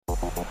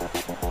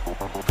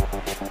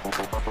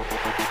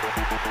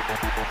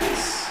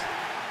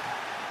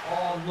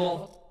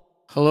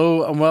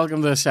Hello and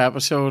welcome to this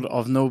episode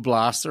of No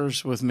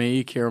Blasters with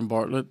me, Kieran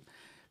Bartlett.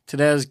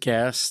 Today's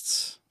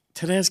guest,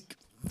 leave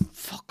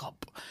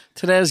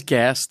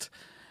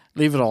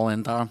it all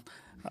in, Dan.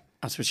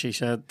 That's what she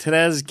said.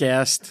 Today's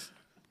guest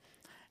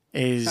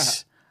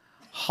is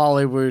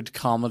Hollywood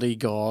comedy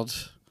god,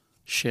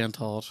 Shane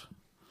Todd.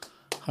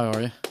 How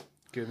are you?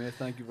 Good, mate.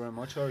 Thank you very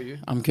much. How are you?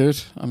 I'm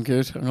good. I'm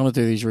going to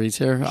do these reads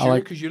here. Sure,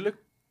 because you look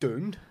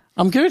doomed.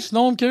 I'm good.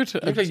 No, I'm good. You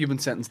look like you've been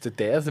sentenced to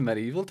death in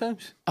medieval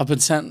times. I've been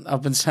sent.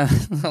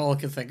 All I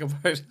can think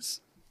about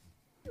is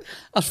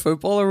that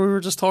footballer we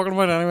were just talking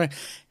about. Anyway,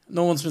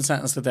 no one's been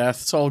sentenced to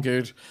death. It's all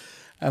good.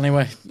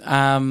 Anyway,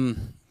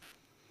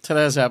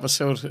 today's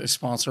episode is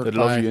sponsored by. They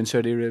love you in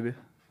Saudi Arabia.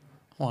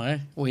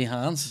 Why? Wee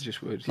hands.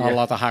 Just would. Not a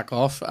lot to hack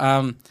off.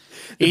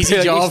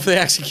 Easy job for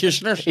the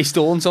executioners. He's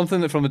stolen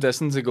something from a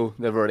distance ago.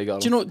 They've already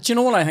got him. Do you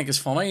know what I think is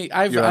funny?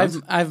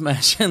 I've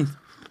mentioned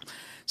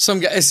some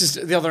guy. This is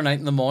the other night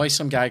in the Moy.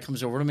 Some guy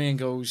comes over to me and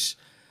goes,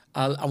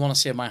 "I want to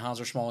say my hands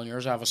are smaller than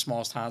yours. I have the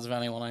smallest hands of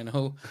anyone I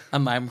know,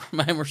 and mine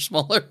were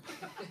smaller."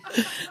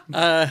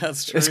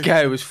 That's true. This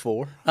guy was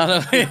 4. I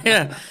know.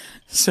 Yeah.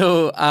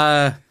 So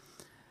I'll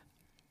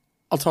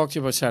talk to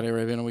you about Saudi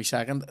Arabia in a wee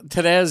second.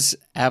 Today's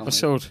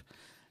episode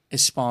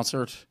is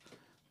sponsored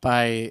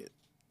by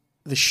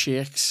the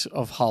sheikhs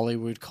of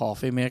Hollywood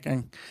coffee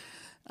making,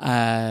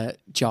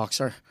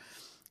 Joxer.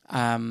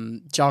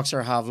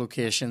 Joxer have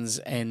locations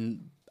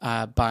in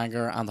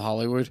Bangor and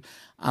Hollywood,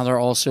 and they're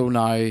also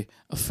now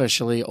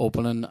officially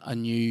opening a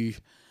new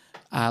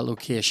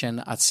location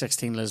at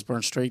 16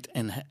 Lisburn Street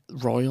in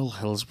Royal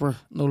Hillsborough,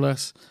 no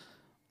less.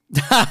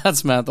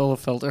 That's mental, a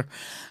filter.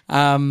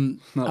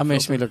 That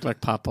makes me look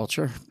like Pat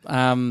Butcher.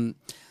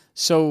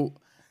 So,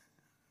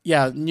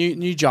 yeah,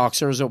 new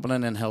Joxer is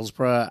opening in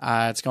Hillsborough.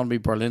 It's going to be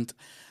brilliant.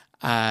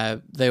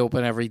 They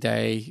open every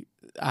day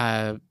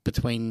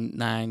between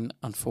 9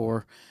 and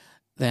 4.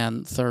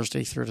 Then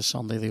Thursday through to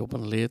Sunday they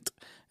open late.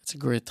 It's a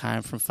great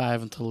time from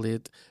 5 until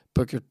late.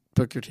 Book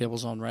your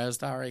tables on Res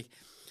Diary.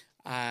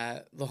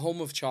 The home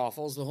of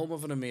chaffles, the home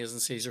of an amazing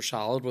Caesar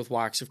salad with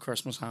wax of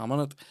Christmas ham on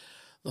it.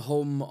 The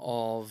home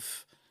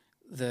of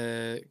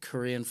the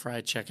Korean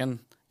fried chicken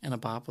in a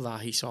bap with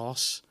ahi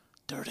sauce.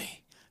 Dirty.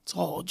 It's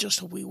all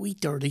just a wee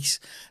dirties.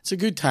 It's a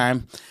good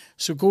time.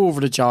 So go over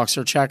to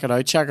Joxer, check it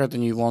out. Check out the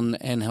new one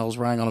in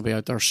Hillsborough. I'm going to be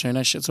out there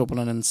soonish. It's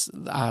opening in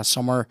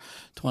summer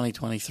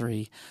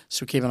 2023.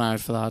 So keep an eye out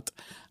for that.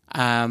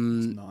 I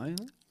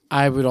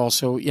would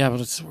also,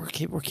 but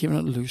we're keeping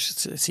it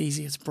loose. It's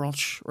easy. It's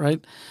brunch,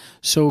 right?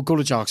 So go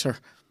to Joxer.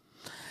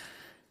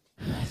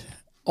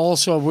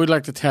 Also, I would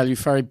like to tell you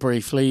very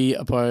briefly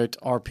about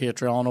our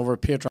Patreon over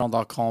at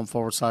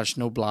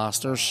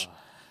patreon.com/noblasters.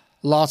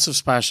 Lots of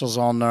specials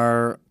on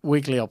there,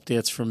 weekly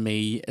updates from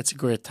me. It's a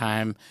great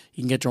time.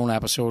 You can get your own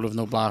episode of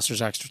No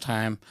Blasters Extra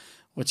Time,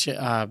 which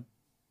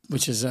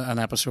is an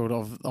episode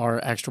of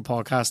our extra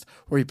podcast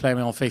where you play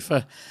me on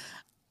FIFA.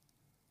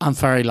 And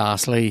very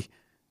lastly,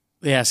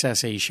 the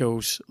SSE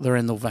shows. They're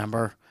in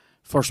November.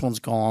 First one's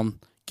gone.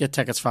 Get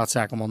tickets for that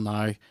second one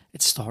now.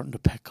 It's starting to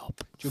pick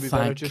up.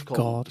 Thank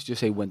God.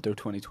 Just say winter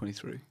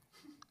 2023.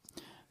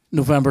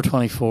 November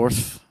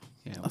 24th,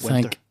 Yeah, I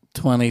think,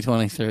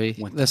 2023.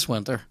 This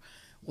winter.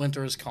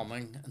 Winter is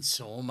coming, and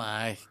so am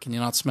I. Can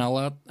you not smell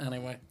that?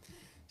 Anyway,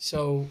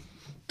 so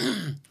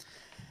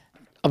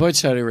about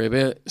Saudi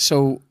Arabia.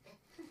 So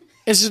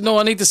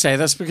I need to say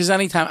this because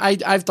anytime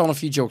I've done a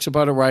few jokes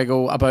about it where I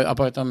go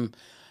about them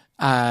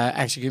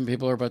executing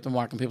people or about them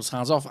whacking people's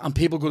hands off, and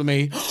people go to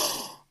me,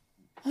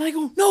 and I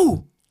go,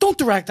 no, don't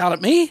direct that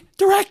at me.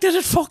 Direct it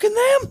at fucking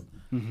them.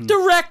 Mm-hmm.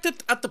 Direct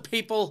it at the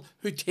people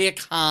who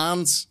take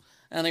hands.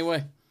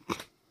 Anyway.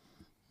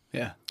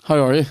 Yeah. How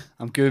are you?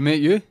 I'm good,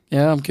 mate. You?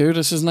 Yeah, I'm good.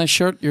 This is a nice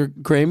shirt. Your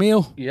grey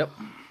meal. Yep.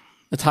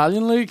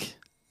 Italian league.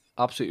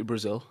 Absolutely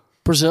Brazil.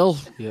 Brazil.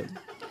 Yep.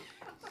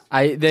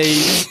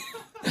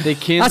 They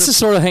came. That's the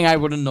sort of thing I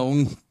would have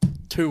known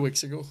 2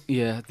 weeks ago.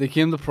 Yeah, they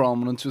came to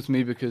prominence with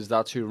me because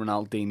that's who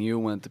Ronaldinho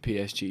went to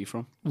PSG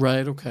from.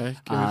 Right. Okay.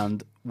 Good.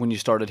 And when you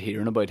started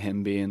hearing about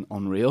him being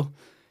unreal,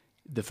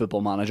 the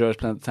football manager I was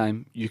playing at the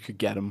time, you could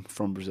get him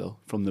from Brazil,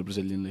 from the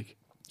Brazilian league.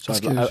 So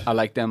I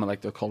like them. I like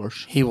their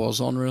colours. He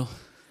was unreal.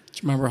 Do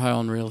you remember how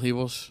unreal he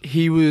was?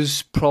 He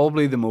was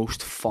probably the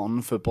most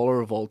fun footballer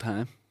of all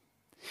time.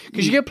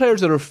 Because you get players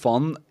that are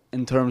fun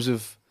in terms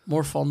of...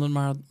 More fun than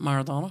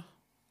Maradona?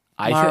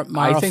 I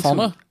think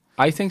so.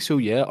 I think so,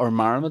 yeah. Or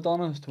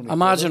Maradona.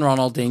 Imagine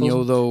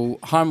Ronaldinho, though.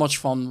 How much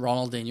fun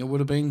Ronaldinho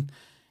would have been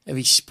if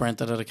he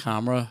sprinted at a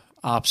camera,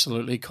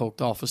 absolutely coked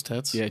off his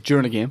tits. Yeah,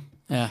 during a game.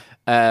 Yeah.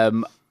 I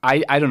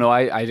don't know.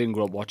 I didn't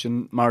grow up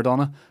watching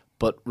Maradona,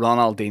 but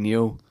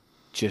Ronaldinho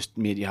just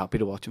made you happy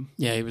to watch him.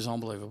 Yeah, he was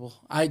unbelievable.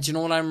 Do you know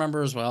what I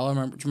remember as well?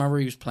 Do you remember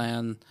he was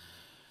playing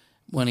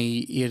when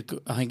he had,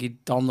 I think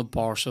he'd done the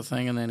Barca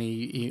thing, and then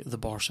he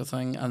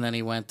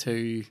went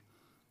to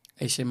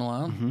AC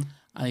Milan,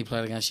 and he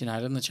played against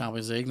United in the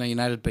Champions League. Now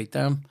United beat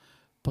them,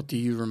 but do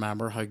you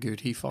remember how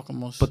good he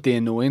fucking was? But the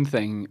annoying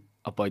thing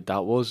about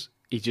that was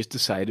he just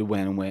decided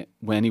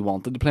when he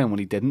wanted to play and when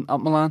he didn't at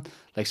Milan.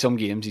 Like some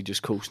games he'd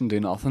just coast and do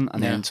nothing,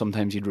 and then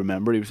sometimes he'd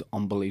remember he was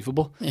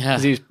unbelievable. Yeah,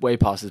 because he was way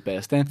past his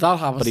best then. That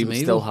happens, but he to would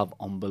me, still though. have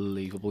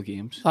unbelievable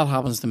games. That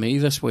happens to me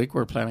this week.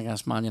 We're playing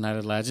against Man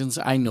United legends.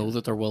 I know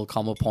that there will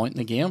come a point in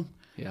the game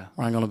where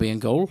I'm going to be in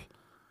goal,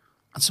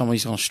 and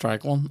somebody's going to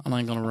strike one, and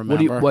I'm going to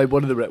remember. Where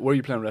are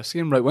you playing rest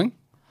game? Right wing?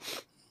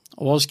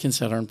 I was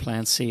considering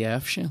playing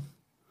CF, Shane,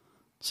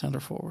 centre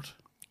forward.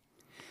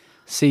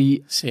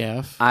 See,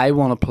 CF. I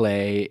want to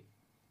play.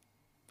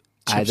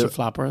 Chips or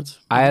flatbreads.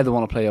 I either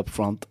want to play up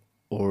front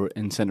or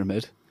in centre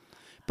mid.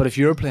 But if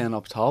you're playing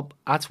up top,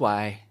 that's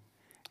why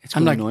it's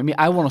going to annoy me.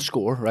 I want to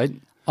score, right?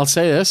 I'll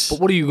say this. But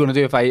what are you going to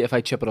do if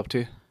I chip it up to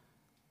you?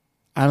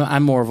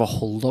 I'm more of a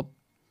hold-up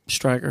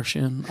striker,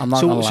 Shane. I'm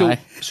not going to lie.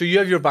 So you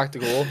have your back to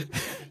goal.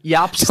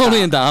 Yap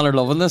Tony and Dan are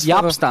loving this.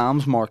 Yap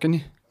Stam's marking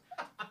you.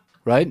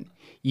 Right?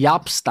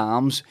 Yap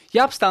Stam's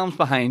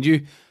behind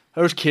you.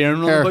 There's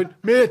Kieran running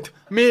about, mate.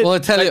 Well, I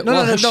tell you,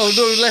 no,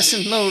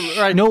 listen,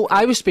 right. No,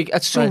 I was speaking.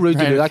 It's so rude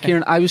to do that, okay.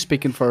 Kieran. I was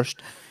speaking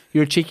first.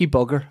 You're a cheeky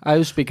bugger. I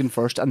was speaking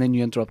first, and then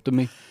you interrupted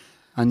me.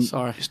 And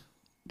sorry.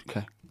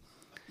 Okay.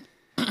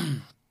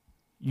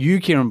 You,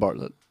 Kieran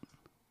Bartlett,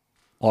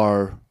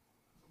 are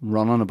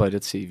running about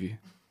at Seaview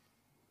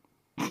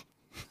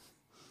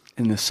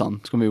in the sun.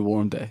 It's going to be a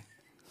warm day.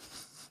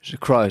 There's a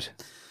crowd.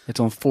 It's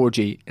on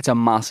 4G. It's a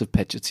massive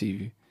pitch at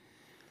Seaview.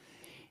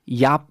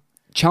 Yap.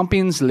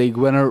 Champions League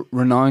winner,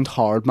 renowned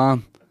hard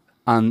man,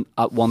 and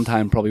at one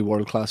time probably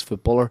world-class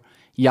footballer,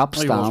 Yap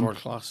Stam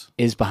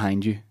is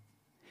behind you.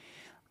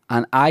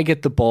 And I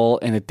get the ball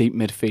in a deep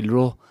midfield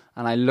role,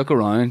 and I look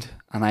around,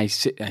 and I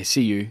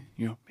see you,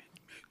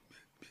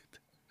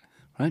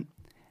 right?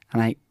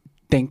 And I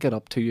dink it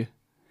up to you.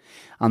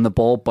 And the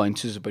ball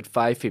bounces about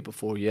 5 feet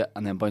before you,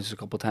 and then bounces a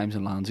couple of times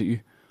and lands at you.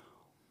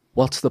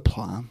 What's the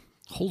plan?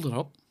 Hold it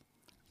up.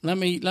 Let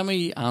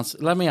me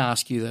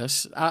ask you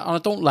this. I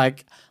don't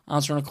like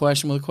answering a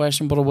question with a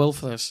question, but I will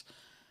for this.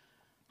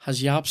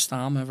 Has Yap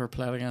Stam ever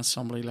played against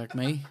somebody like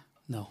me?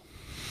 No.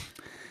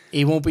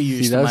 He won't be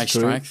used to my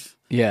strength.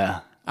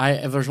 Yeah.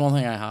 If there's one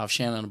thing I have,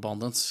 Shane, in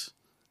abundance,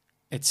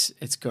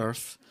 it's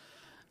girth.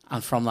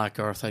 And from that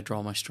girth, I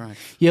draw my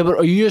strength. Yeah, but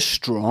are you a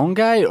strong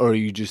guy or are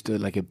you just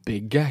like a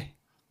big guy?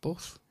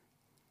 Both.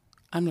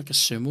 I'm like a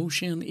sumo,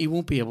 Shane. He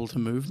won't be able to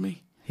move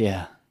me.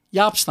 Yeah.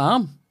 Yap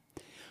Stam.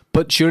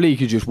 But surely he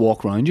could just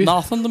walk around you.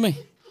 Nothing to me.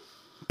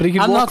 But he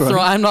could walk around.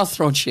 I'm not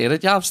throwing shade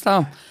at Yap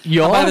Stam.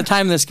 By the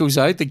time this goes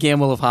out, the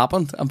game will have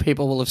happened, and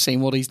people will have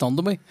seen what he's done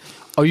to me.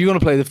 Are you going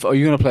to play Are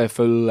you going to play a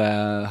full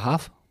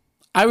half?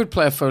 I would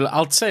play a full.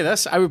 I'll say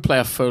this: I would play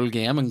a full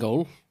game in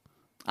goal,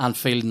 and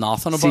feel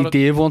nothing about it. See,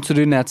 Dave wants to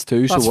do nets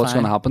too. That's so what's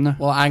going to happen there?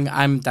 Well,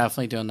 I'm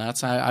definitely doing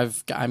nets.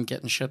 I'm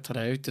getting shit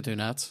today to do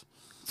nets.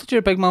 I thought you're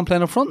a big man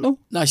playing up front, no?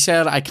 I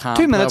said I can't.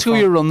 2 minutes ago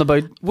you were running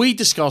about. We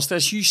discussed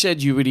this. You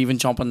said you would even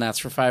jump on nets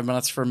for 5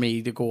 minutes for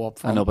me to go up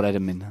front. I know, but I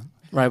didn't mean that.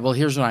 Right, well,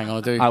 here's what I'm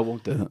going to do. I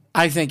won't do it.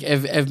 I think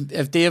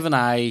if Dave and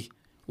I,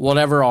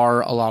 whatever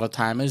our allotted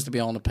time is to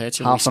be on the pitch,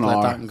 and half we an split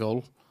hour. that in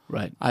goal,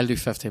 right? I'll do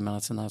 15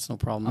 minutes, and that's no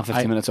problem. And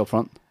 15 minutes up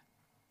front.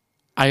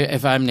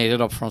 If I'm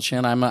needed up front,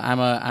 Shane, I'm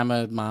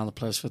a man that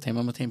plays for the team.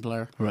 I'm a team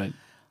player, right?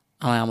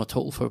 And I am a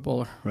total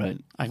footballer, right?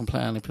 I can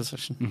play any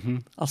position. Mm-hmm.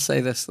 I'll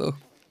say this though.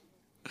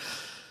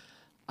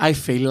 I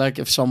feel like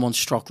if someone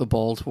struck the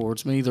ball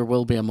towards me, there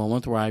will be a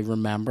moment where I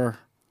remember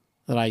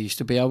that I used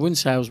to be. I wouldn't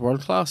say I was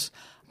world class.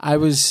 I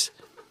was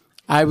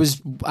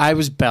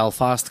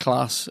Belfast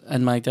class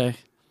in my day.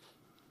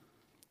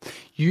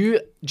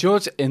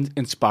 It's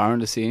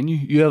inspiring to see in you.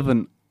 You have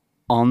an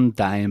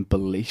undying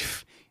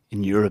belief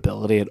in your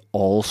ability at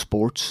all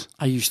sports.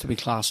 I used to be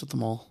class at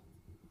them all.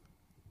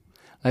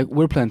 Like,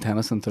 we're playing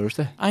tennis on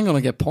Thursday. I'm going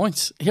to get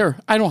points. Here,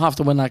 I don't have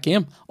to win that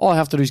game. All I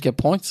have to do is get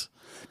points.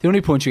 The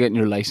only point you get in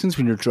your license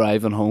when you're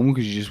driving home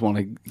because you just want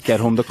to get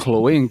home to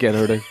Chloe and get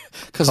her to...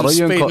 Because I'm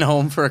speeding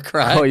home for a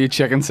cry. Oh, you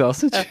chicken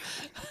sausage?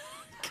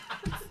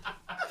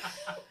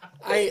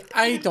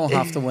 I don't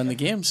have to win the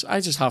games. I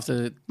just have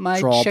to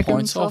draw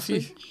points off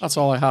you. That's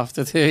all I have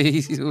to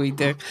do. We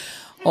do.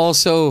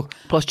 Also...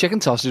 Plus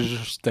chicken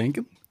sausages are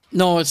stinking.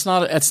 No, it's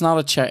not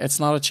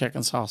a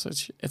chicken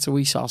sausage. It's a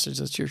wee sausage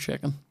that's your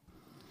chicken.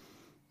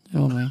 You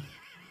know what I mean?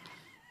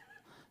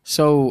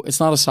 So it's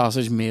not a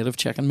sausage made of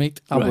chicken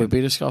meat. That would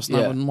be disgusting.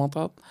 Yeah. I wouldn't want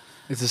that.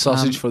 It's a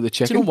sausage for the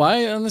chicken. Do you know why?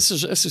 And this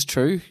is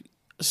true.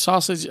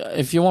 Sausage.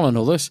 If you want to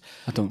know this,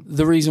 I don't.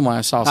 The reason why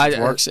a sausage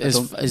works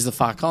is the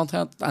fat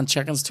content, and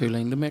chicken's too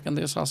lean to make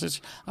into a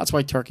sausage. That's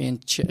why turkey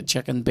and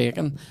chicken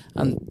bacon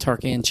and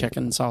turkey and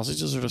chicken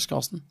sausages are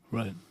disgusting.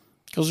 Right.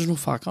 Because there's no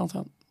fat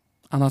content,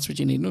 and that's what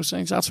you need in those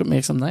things. That's what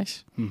makes them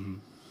nice. Mm-hmm.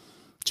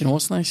 Do you know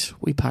what's nice?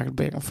 We packet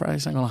bacon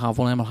fries. I'm gonna have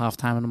one of them at half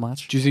time in the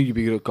match. Do you think you'd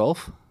be good at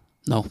golf?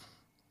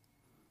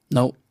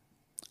 No,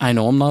 I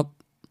know I'm not.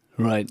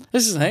 Right.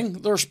 This is the thing.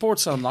 There are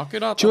sports that I'm not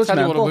good at. I'll tell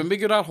you what I wouldn't be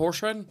good at: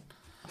 horse riding.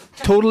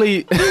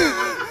 Totally.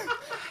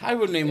 I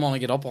wouldn't even want to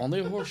get up on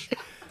the horse.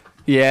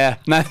 Yeah,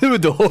 neither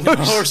would the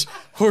horse.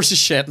 Horse is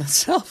shit in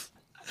itself.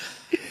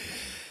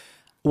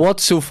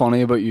 What's so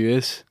funny about you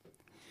is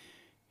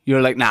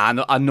You're like,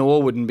 nah, I know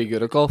I wouldn't be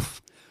good at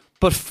golf.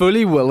 But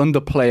fully willing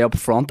to play up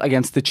front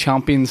against the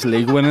Champions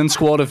League winning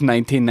squad of I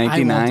want to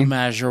 1999.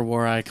 measure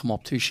where I come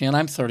up to, Shane.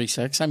 I'm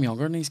 36. I'm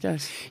younger than these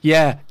guys.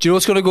 Yeah. Do you know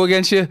what's going to go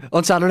against you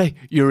on Saturday?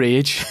 Your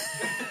age.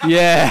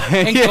 Yeah.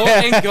 In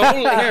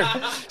goal, here.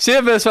 See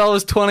if this fella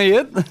was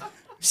 28.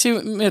 See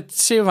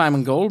if I'm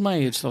in goal, my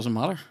age doesn't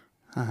matter.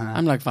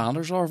 I'm like Van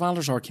der Sar. Van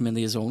der Sar came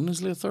into his own in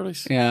his late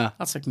 30s. Yeah.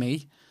 That's like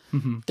me.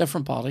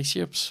 Different body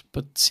shapes,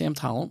 but same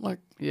talent. Like,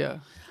 Yeah.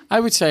 I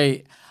would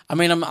say, I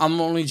mean, I'm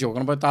only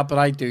joking about that, but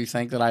I do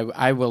think that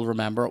I will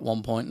remember at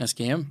one point in this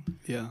game,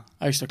 Yeah.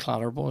 I used to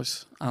clatter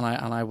boys, and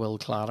I will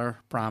clatter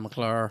Brian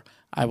McClure.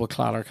 I will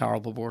clatter Karol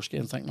Poborski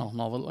and think nothing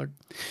of it. Like,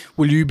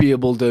 Will you be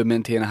able to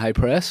maintain a high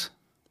press?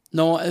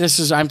 no,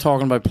 I'm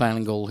talking about playing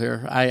in goal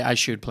here. I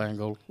should play in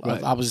goal.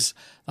 Right.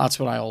 That's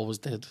what I always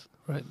did.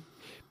 Right.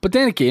 But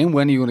then again,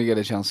 when are you going to get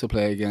a chance to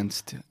play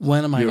against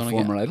When am I your going to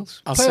former get?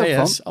 idols? I'll Play say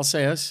up this. front.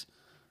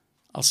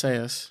 I'll say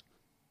this.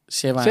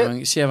 See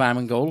if Say I'm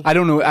in goal. I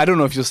don't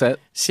know if you'll say it.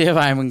 See if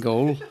I'm in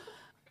goal,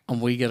 and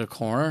we get a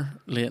corner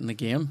late in the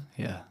game.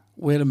 Yeah.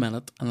 Wait a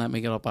minute and let me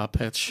get up that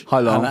pitch.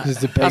 How long? And 'Cause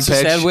it's a big that's what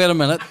I pitch. said, wait a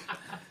minute.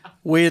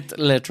 Wait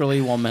literally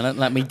 1 minute and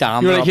let me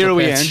damn You're it like, up here the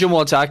we pitch. engine,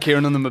 what's that?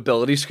 Kieran on the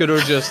mobility scooter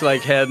just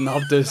like heading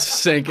up to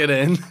sink it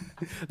in.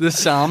 The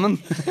salmon.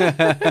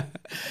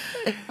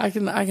 I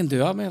can do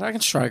that, mate. I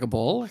can strike a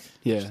ball. Like,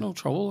 Yeah. It's no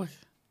trouble.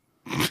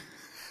 Like.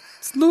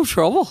 It's no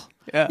trouble.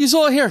 Yeah. You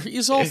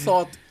all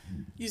thought.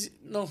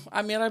 No,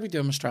 I mean, I'd be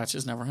doing my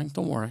stretches and everything.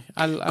 Don't worry.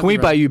 Can we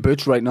buy you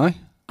boots right now?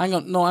 I'm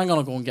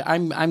gonna go and get.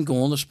 I'm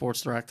going to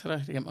Sports Direct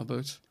today to get my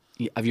boots.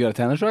 Have you got a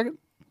tennis racket?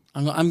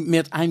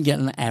 I'm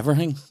getting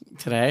everything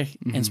today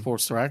in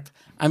Sports Direct.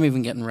 I'm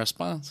even getting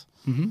wristbands.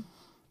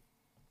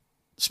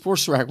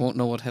 Sports Direct won't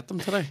know what hit them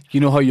today. You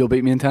know how you'll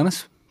beat me in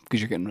tennis? Because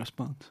you're getting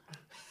wristbands.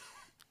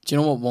 Do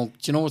you know what won't?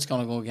 Do you know what's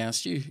going to go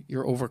against you?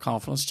 Your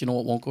overconfidence. Do you know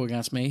what won't go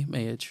against me? My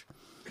age.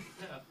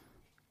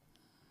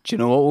 Do you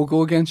know what will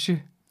go against you?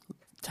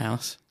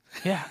 Tennis.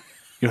 Yeah.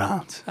 Your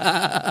hands.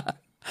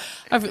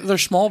 They're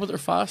small, but they're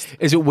fast.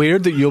 Is it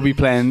weird that you'll be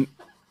playing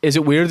tennis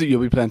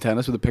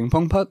with a ping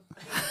pong pad?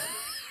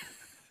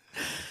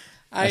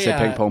 I say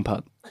ping pong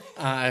pad.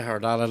 I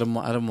heard that. I didn't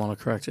want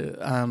to correct it.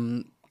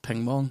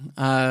 Ping pong.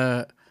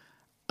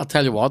 I'll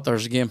tell you what.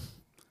 There's a game.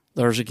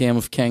 There's a game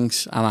of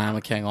kings, and I am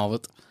a king of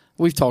it.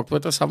 We've talked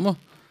about this, haven't we?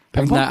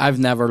 Ping pong? I've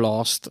never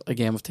lost a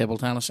game of table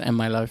tennis in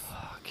my life.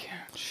 Oh, Kieran,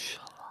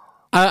 shut up.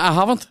 I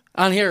haven't.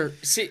 And here,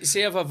 see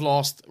if I've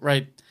lost.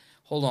 Right.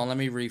 Hold on. Let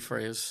me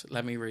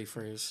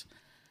rephrase.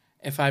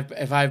 If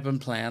I've been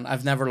playing,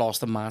 I've never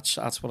lost a match.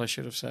 That's what I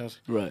should have said.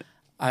 Right.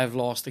 I've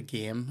lost a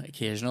game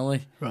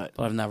occasionally, Right.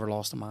 but I've never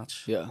lost a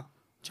match. Yeah.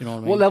 Do you know what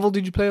I mean? What level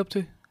did you play up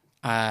to?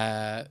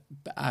 I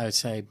would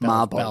say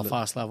Ma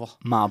Belfast level.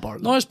 Ma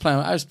Bartlett. No, I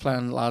was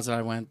playing lads that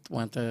I went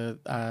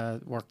to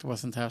worked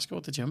with in Tesco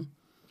at the gym.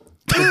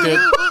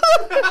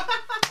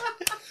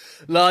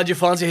 Lad, you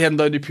fancy heading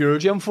down to Pure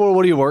Gym for?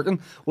 What are you working?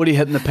 What are you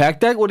hitting the pec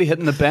deck? What are you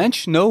hitting the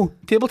bench? No,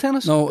 table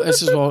tennis. No,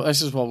 this is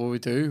what we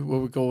would do. We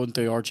would go and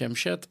do our gym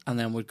shit, and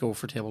then we'd go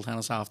for table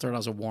tennis after it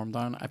as a warm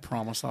down. I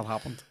promise that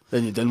happened.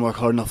 Then you didn't work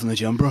hard enough in the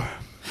gym, bro.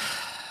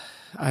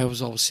 I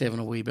was always saving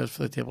a wee bit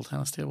for the table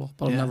tennis table,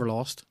 but I've Yeah. never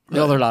lost.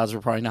 The other lads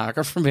were probably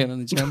knackered from being in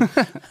the gym.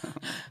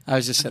 I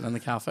was just sitting in the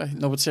cafe.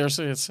 No, but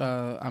seriously, it's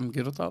I'm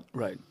good at that.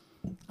 Right.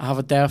 I have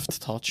a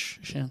deft touch,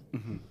 Shane.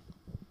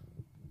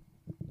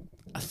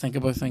 I think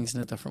about things in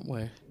a different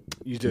way.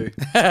 You do.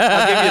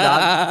 I'll give you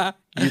that.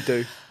 You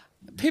do.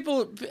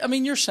 People, I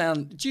mean, you're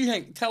saying, do you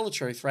think, tell the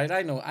truth, right?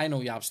 I know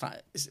Yapstam.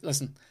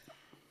 Listen,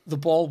 the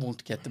ball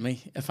won't get to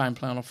me if I'm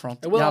playing up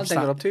front. Well, I'll take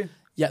it up to you.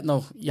 Yeah,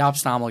 no,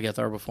 Yapstam will get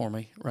there before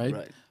me, right?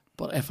 Right.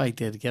 But if I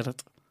did get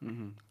it,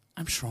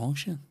 I'm strong,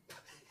 Shane.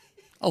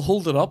 I'll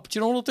hold it up. Do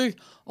you know what I'll do?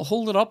 I'll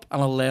hold it up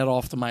and I'll lay it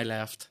off to my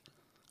left.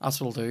 That's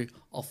what I'll do.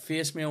 I'll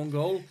face my own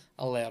goal.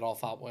 I'll lay it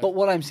off that way. But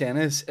what I'm saying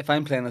is, if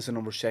I'm playing as a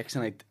number 6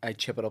 and I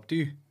chip it up to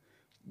you,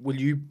 will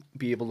you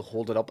be able to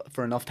hold it up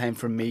for enough time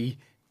for you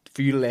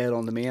to lay it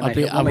onto me? And I'd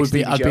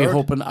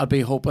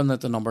be hoping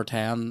that the number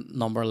 10,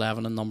 number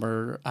 11, and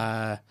number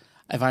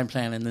if I'm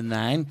playing in the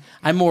 9,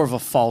 I'm more of a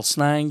false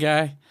 9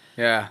 guy.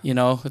 Yeah. You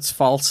know, it's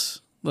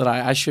false that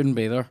I shouldn't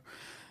be there.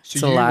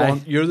 So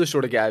you're the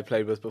sort of guy I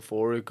played with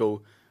before who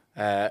go,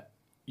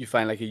 you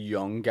find like a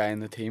young guy in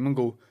the team and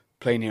go,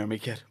 play near me,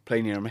 kid,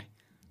 play near me.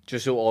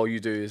 Just so all you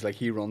do is like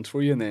he runs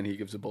for you and then he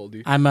gives the ball to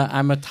you. I'm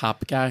a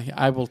tap guy.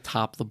 I will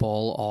tap the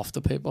ball off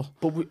to people.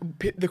 But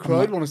the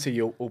crowd want to see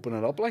you open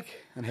it up like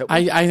and hit.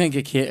 I think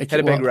hit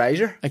a big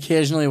riser.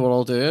 Occasionally, what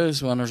I'll do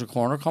is when there's a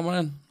corner coming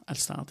in, I'll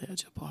stand at the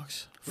edge of the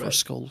box for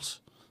skulls.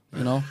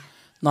 You know,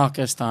 knock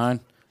us down.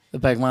 The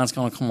big man's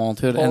going to come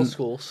onto it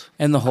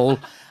in the hole.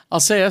 I'll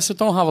say this: I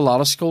don't have a lot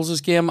of skulls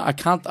this game. I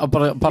can't,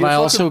 but I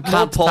also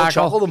can't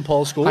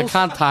tackle. I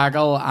can't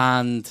tackle,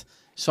 and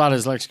so that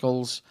is like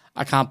skulls.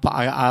 I can't.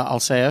 I'll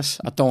say this: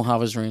 I don't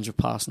have his range of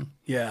passing.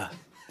 Yeah,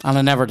 and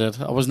I never did.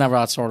 I was never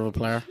that sort of a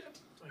player.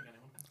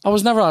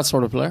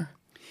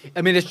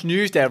 I mean, it's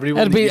news to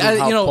everyone. It'd be,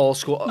 Paul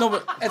Scholes. No,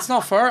 but it's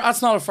not fair.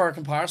 That's not a fair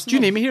comparison. Do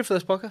you need me here for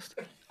this podcast?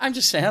 I'm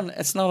just saying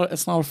it's not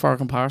a fair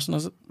comparison,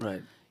 is it?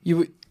 Right.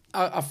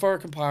 A fair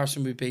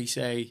comparison would be,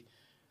 say,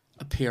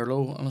 a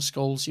Pirlo and a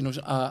Scholes. You know,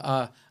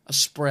 a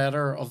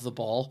spreader of the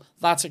ball.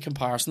 That's a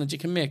comparison that you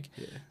can make.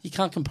 Yeah. You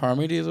can't compare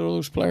me to either of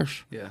those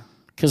players. Yeah.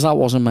 Because that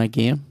wasn't my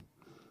game.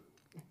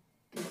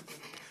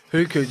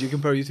 Who could you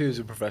compare you to as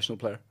a professional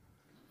player?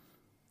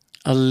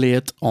 A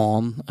late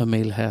on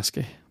Emile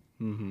Heskey.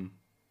 Mm-hmm.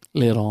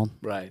 Late on.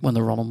 Right. When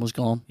the running was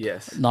gone.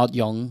 Yes. Not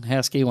young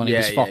Heskey when he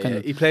was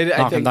fucking He played it,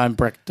 knocking down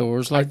brick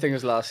doors. Like. I think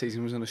his last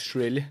season was in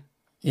Australia.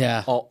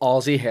 Yeah.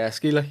 Aussie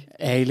Heskey, like.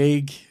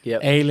 A-League.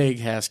 Yep. A-League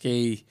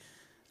Heskey.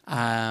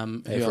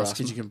 Who else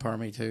could you compare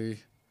me to?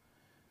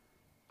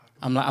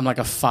 I'm like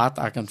a fat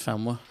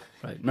Akinfenwa.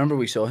 Right. Remember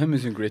we saw him. He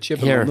was in great shape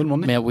in Here, London,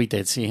 wasn't he? mate, we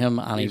did see him,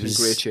 and he was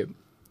in great shape.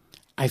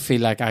 I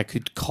feel like I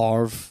can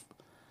carve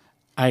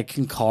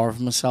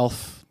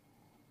myself.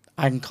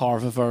 I can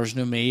carve a version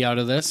of me out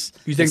of this.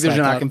 You think It's there's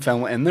like an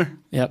Akinfenwa in there?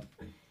 Yep.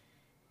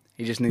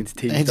 He just needs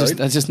to I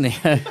just need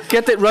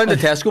get it round the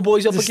Tesco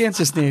boys up again.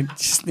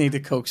 Just need to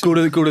coax. Go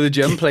to the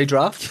gym, play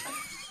draft.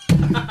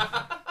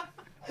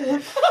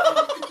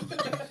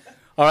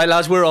 All right,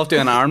 lads, we're off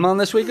doing Ironman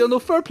this week. No,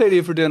 fair play to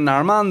you for doing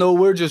Ironman. No,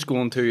 we're just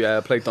going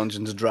to play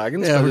Dungeons and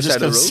Dragons. Yeah, by we're the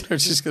side of the road.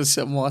 just going to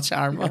sit and watch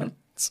Ironman.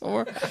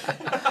 Somewhere.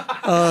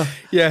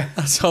 Yeah,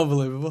 that's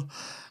unbelievable.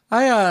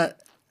 I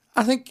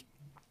think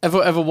if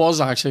it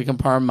was actually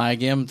comparing my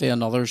game to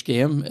another's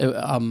game,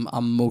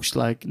 I'm most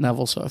like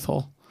Neville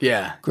Southall.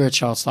 Yeah, great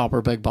shot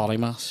stopper, big body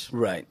mass.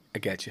 Right, I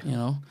get you. You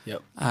know.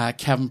 Yep.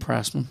 Kevin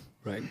Pressman.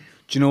 Right. Do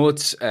you know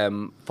what's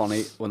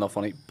funny? Well, not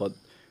funny, but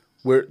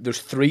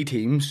there's 3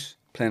 teams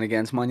playing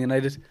against Man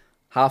United.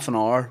 Half an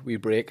hour we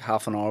break,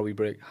 half an hour we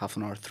break, half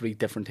an hour. 3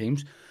 different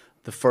teams.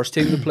 The first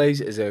team that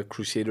plays is a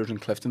Crusaders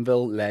and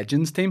Cliftonville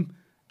Legends team.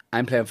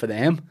 I'm playing for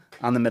them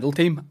and the middle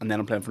team, and then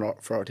I'm playing for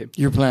our team.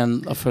 You're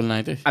playing a full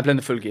 90. I'm playing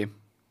the full game.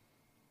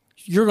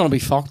 You're going to be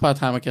fucked by the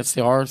time it gets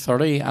to hour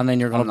 30, and then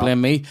you're going to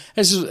blame me.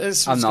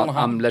 I'm not.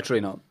 I'm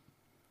literally not.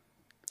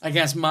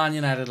 Against Man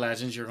United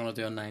Legends, you're going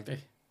to do a 90.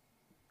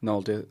 No,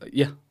 I'll do it.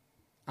 Yeah.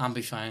 And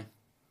be fine.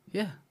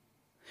 Yeah.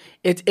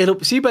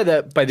 It'll see by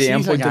the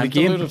end point of the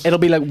game, it'll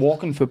be like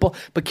walking football.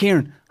 But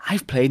Kieran,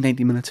 I've played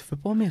 90 minutes of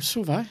football, mate.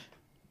 So have I.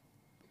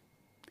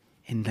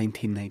 In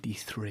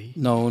 1993.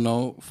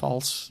 No,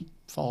 false.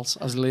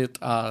 As late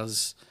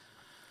as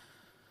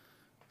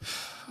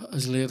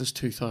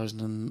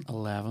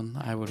 2011,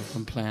 I would have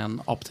been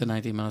playing up to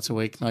 90 minutes a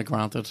week. Now,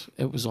 granted,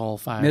 it was all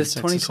 5. Mate, it's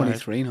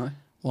 2023 now.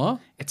 What?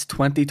 It's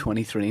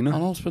 2023 now. I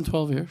know, it's been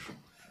 12 years.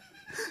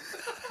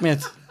 Mate,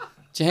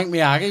 do you think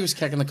Miyagi was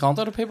kicking the cunt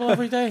out of people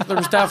every day? There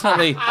was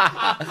definitely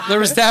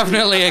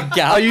a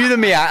gap. Are you the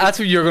Miyagi? That's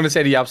what you're going to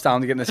say to Yap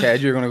Stanley getting his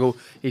head. You're going to go,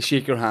 he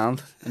shake your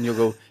hand, and you'll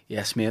go,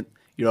 yes, mate,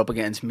 you're up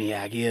against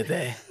Miyagi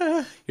today.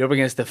 You're up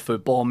against the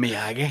football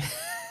Miyagi.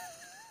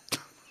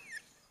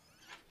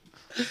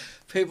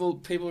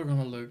 People are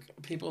going to look.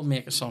 People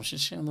make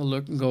assumptions, and they'll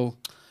look and go,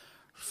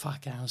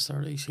 "Fuck, I'm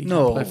 30. He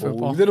no, can't play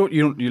football." They don't.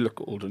 You look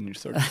older than you're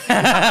 30.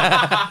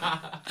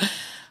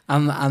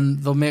 and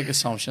they'll make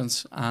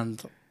assumptions,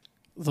 and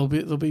they'll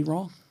be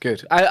wrong.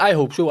 Good. I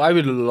hope so. I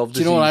would love to.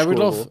 Do you know what I would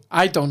love?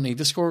 I don't need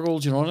to score a goal.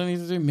 Do you know what I need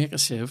to do? Make a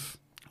save.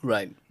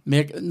 Right.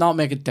 Not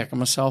make a dick of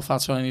myself.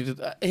 That's what I need to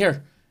do.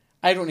 Here,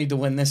 I don't need to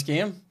win this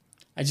game.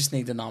 I just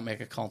need to not make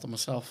a cunt of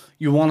myself.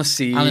 You want to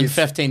see... And in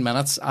 15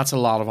 minutes, that's a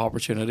lot of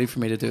opportunity for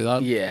me to do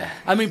that. Yeah.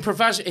 I mean,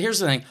 here's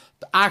the thing.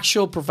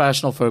 Actual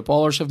professional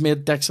footballers have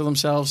made dicks of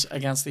themselves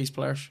against these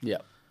players. Yeah.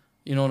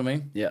 You know what I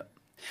mean? Yeah.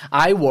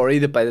 I worry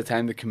that by the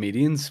time the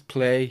comedians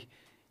play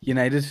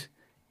United,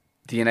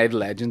 the United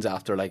Legends,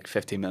 after like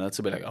 15 minutes,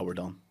 will be like, oh, we're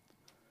done.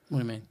 What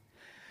do you mean?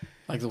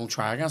 Like they won't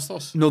try against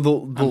us? No,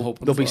 they'll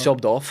be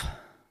subbed off.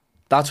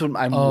 That's what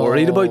I'm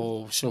worried about.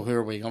 Oh, so who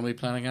are we going to be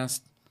playing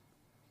against?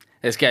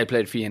 This guy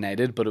played for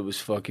United, but it was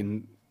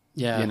fucking,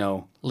 you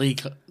know...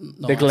 League.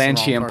 No, the Glen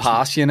Shane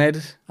Pass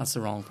United. That's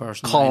the wrong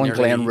person. Colin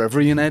Glen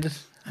River United.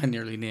 I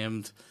nearly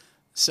named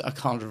a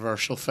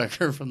controversial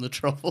figure from the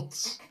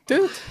Troubles.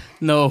 Dude.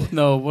 No,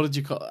 what did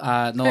you call...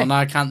 no,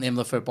 I can't name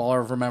the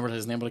footballer. I've remembered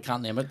his name, but I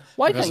can't name it.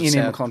 Why can't you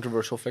name a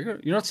controversial figure?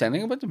 You're not saying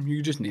anything about them.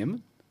 You just name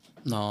it.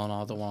 No,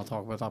 I don't want to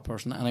talk about that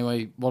person.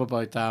 Anyway, what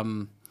about...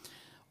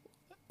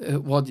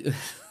 what...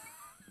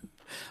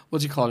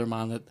 What'd you call your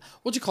man that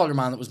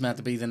was meant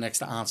to be the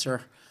next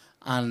answer,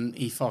 and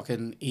he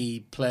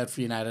played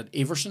for United?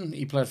 Everson.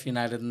 He played for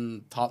United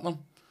and Tottenham.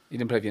 He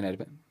didn't play for United,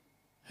 but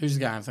who's the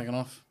guy I'm thinking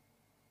of?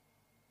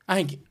 I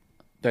think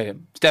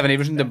Stephen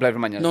Everson didn't play for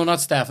Man United. No, not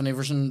Stephen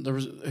Everson.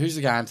 Who's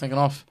the guy I'm thinking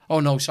of?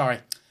 Oh no, sorry,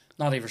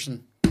 not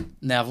Everson.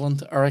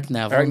 Nevland, Eric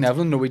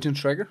Nevland, Norwegian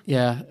striker.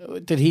 Yeah,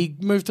 did he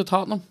move to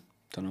Tottenham?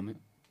 Don't know, mate.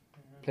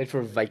 Played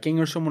for Viking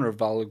or someone, or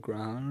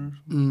Valgran.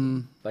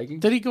 Viking.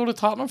 Did he go to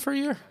Tottenham for a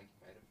year?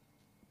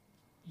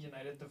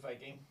 United to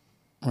Viking.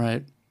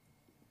 Right.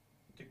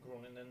 To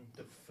Groningen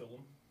to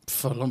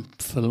Fulham.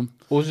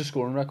 What was the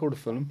scoring record of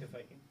Fulham? To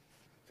Viking.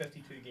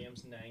 52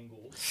 games, 9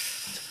 goals.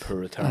 It's a poor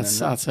return.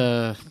 That's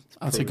a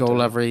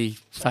goal every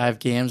 5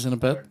 games in a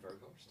bit.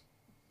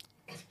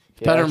 Yeah,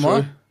 Better than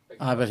what?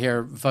 But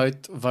here,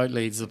 Vout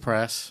leads the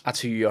press. That's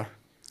who you are.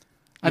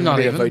 I'm You're not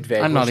gonna be a even. Vout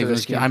Veghorst I'm not of even.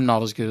 this game. I'm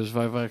not as good as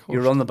Vout.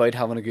 You're on the boat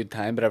having a good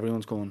time, but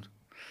everyone's going.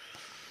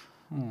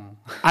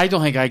 I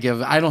don't think I give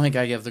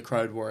the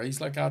crowd worries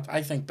like that.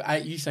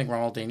 You think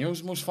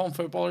Ronaldinho's the most fun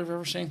footballer you've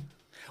ever seen?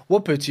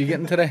 What boots are you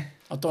getting today?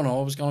 I don't know.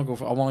 I was gonna go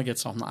for. I want to get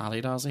something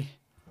Adidas-y.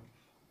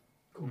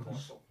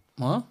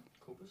 What?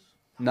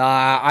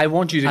 Nah, I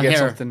want you to And get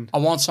here, something. I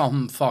want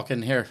something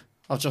fucking here.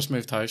 I've just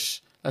moved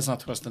house. Let's not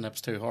twist the nips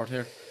too hard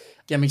here.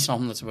 Give me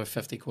something that's about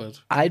 50 quid.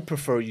 I'd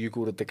prefer you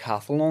go to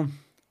Decathlon.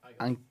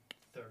 I And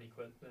 30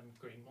 quid, them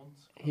green ones.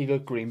 he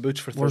got green boots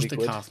for 30 Where's quid.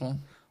 Decathlon?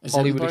 Is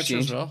Hollywood it in Boucher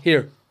Exchange. as well?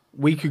 Here,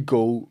 we could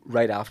go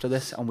right after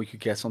this and we could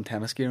get some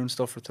tennis gear and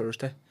stuff for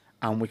Thursday.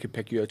 And we could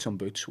pick you out some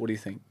boots. What do you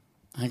think?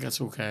 I think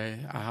that's okay.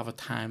 I have a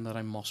time that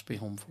I must be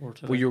home for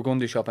today. Well, you were going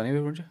to shop anyway,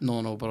 weren't you?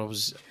 No, but I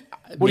was.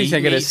 What do you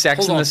think it is, Sex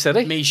hold in the on.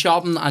 City? Me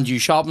shopping and you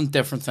shopping,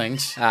 different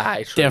things.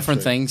 Aye, true,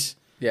 Different true. things.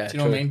 Yeah, Do you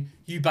know what I true. mean?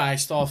 You buy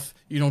stuff,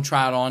 you don't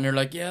try it on. You're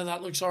like, yeah,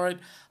 that looks alright.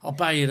 I'll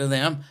buy you to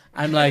them.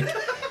 I'm like,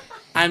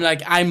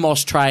 I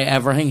must try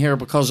everything here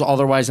because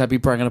otherwise I'd be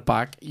bringing it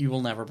back. You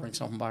will never bring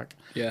something back.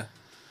 Yeah.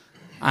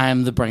 I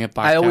am the bring it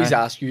back I always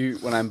guy. ask you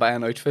when I'm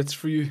buying outfits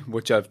for you,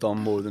 which I've done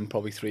more than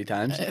probably 3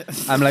 times.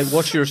 I'm like,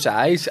 what's your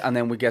size? And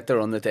then we get there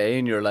on the day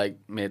and you're like,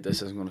 mate,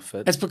 this isn't going to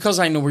fit. It's because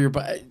I know where you're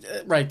buying.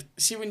 Right.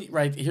 See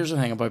right. Here's the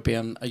thing about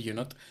being a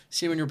unit.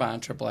 See when you're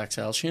buying triple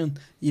XL, Shane,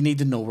 you need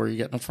to know where you're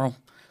getting it from.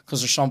 Because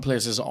there's some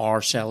places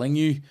are selling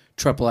you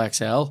triple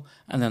XL,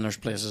 and then there's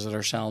places that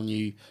are selling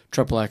you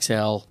triple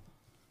XL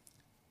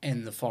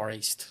in the Far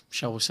East,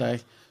 shall we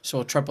say?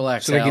 So a triple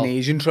XL, So like an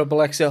Asian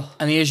triple XL.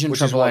 an Asian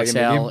which is triple like a XL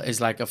medium? is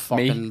like a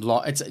fucking. Do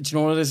you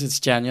know what it is? It's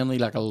genuinely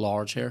like a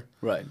large here.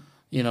 Right.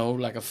 You know,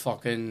 like a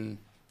fucking.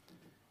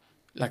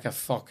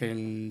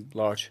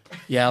 Large.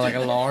 Yeah, like a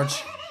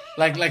large,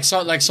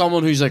 like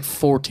someone who's like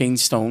 14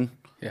 stone.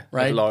 Yeah.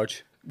 Right. Like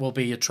large. Will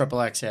be a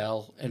triple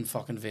XL in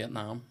fucking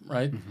Vietnam,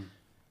 right?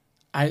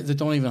 Mm-hmm. They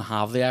don't even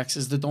have the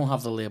X's. They don't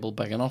have the label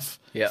big enough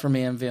Yeah. for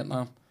me in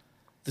Vietnam.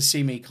 They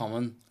see me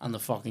coming and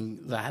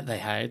they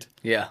hide.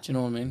 Yeah. Do you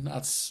know what I mean?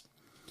 That's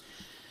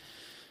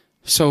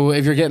so.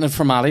 If you're getting it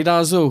from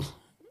Adidas, though,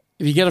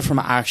 if you get it from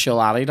actual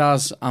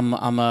Adidas, I'm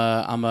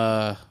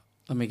a.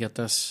 Let me get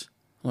this.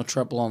 I'm a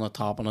triple on the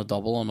top and a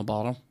double on the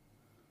bottom.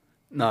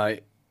 Now,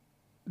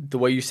 the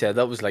way you said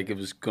that was like it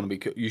was going to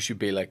be. You should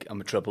be like,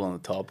 I'm a triple on the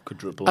top,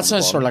 quadruple That on the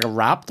sounds bottom. sort of like a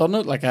rap, doesn't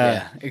it? Like a.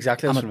 Yeah,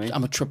 exactly. That's what I mean.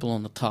 I'm a triple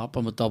on the top.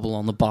 I'm a double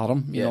on the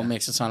bottom. You know, Yeah. it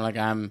makes it sound like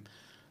I'm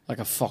like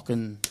a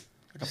fucking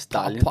like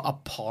Stallion. a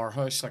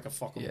powerhouse, like a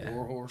fucking Yeah.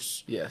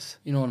 warhorse. Yes.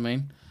 You know what I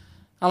mean?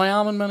 And I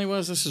am in many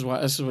ways. This is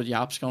what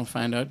Yap's gonna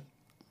find out.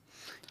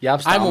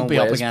 Yap's I down won't on be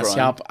up Wes against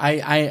Brown.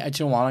 Yap.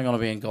 Do you know what? I'm gonna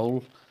be in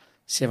goal.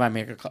 See if I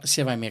make a Brian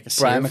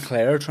save.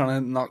 McClare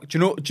trying to knock.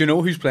 Do you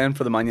know who's playing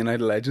for the Man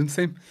United Legends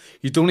team?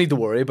 You don't need to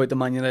worry about the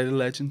Man United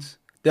Legends.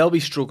 They'll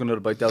be stroking it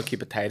about. They'll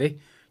keep it tidy. Do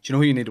you know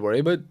who you need to worry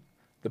about?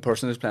 The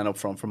person who's playing up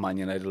front for Man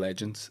United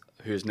Legends,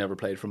 who has never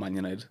played for Man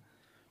United,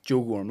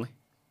 Joe Gormley.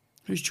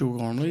 Who's Joe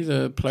Gormley,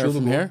 the player Joe the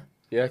from goal. here?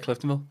 Yeah,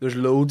 Cliftonville. There's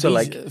loads of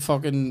He's like.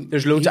 fucking.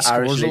 There's loads he of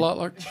Irish scores a league- lot.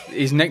 Like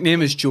His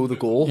nickname is Joe the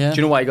Goal. Yeah. Do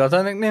you know why he got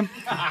that nickname?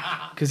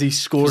 Because he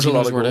scores he a lot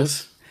knows of where it goals.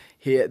 is.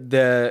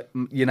 The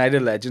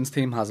United Legends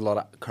team has a lot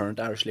of current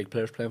Irish League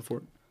players playing for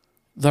it.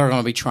 They're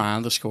gonna be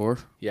trying to score.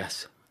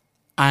 Yes.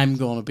 I'm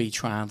gonna be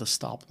trying to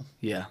stop them.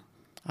 Yeah.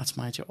 That's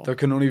my job. There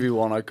can only be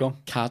one outcome.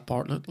 Cat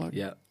Bartlett, like.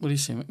 Yeah. What do you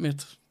say,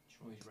 mate?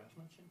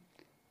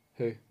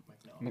 Who?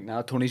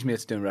 McNabb. Tony's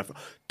mate's doing referee.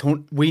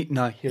 Here's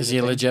Is the he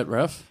a thing. legit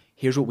ref?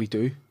 Here's what we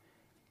do.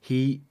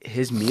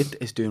 His mate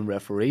is doing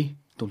referee.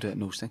 Don't do it,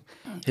 nose thing.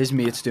 His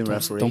mate's doing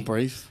referee. Don't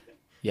breathe.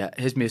 Yeah,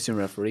 his mate's doing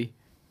referee.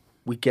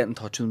 We get in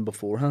touch with him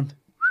beforehand.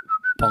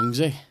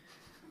 Bungsy.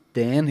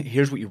 Then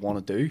here's what you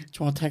want to do. Do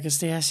you want to take us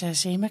to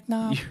SSE,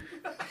 McNabb?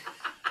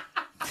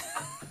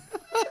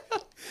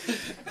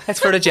 It's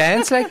for the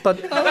Giants, like, but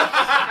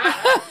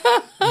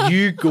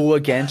you go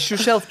against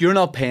yourself. You're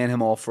not paying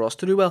him off for us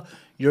to do well.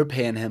 You're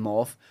paying him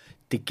off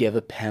to give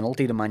a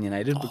penalty to Man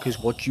United because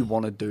what you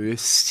want to do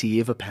is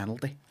save a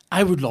penalty.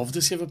 I would love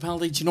to save a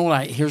penalty. Do you know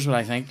what? Here's what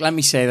I think. Let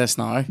me say this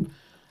now.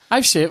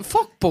 I've saved.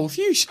 Fuck both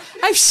you.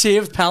 I've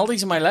saved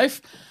penalties in my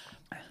life.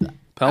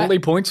 Penalty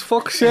points,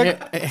 fuck's sake.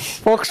 Here-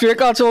 Fuck's sake,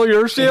 that's all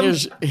you're saying.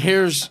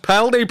 Here's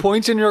Penalty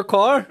points in your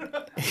car.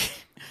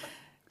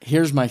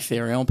 here's my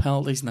theory on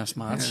penalties in this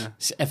match.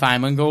 If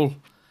I'm in goal,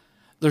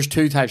 there's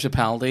two types of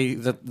penalty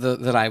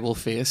that I will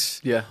face.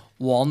 Yeah.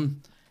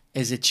 One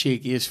is a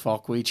cheeky as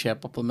fuck wee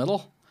chip up the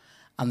middle,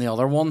 and the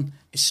other one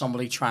is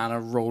somebody trying to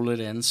roll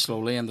it in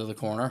slowly into the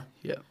corner.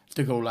 Yeah.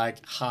 To go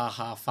like, ha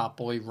ha, fat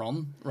boy,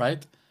 run,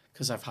 right?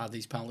 Because I've had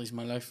these penalties in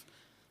my life.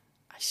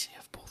 I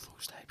save both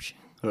those types. Shane.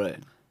 Right.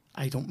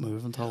 I don't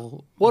move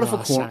until What the if a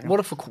last corner?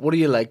 second. What do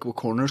you like with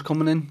corners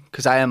coming in?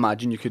 Because I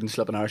imagine you couldn't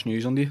slip an Irish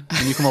news on you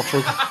when you come up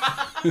for.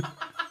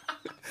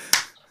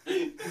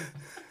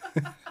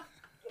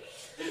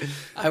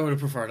 I would have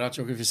preferred that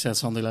joke if you said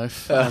Sunday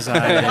Life, as I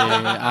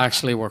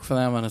actually work for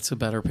them and it's a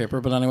better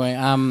paper. But anyway,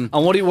 And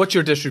what's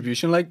your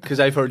distribution like? Because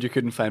I've heard you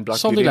couldn't find Black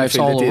Sunday Beauty in the Life's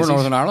field of all over daisies.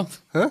 Northern Ireland.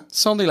 Huh?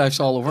 Sunday Life's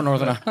all over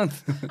Northern Ireland.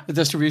 The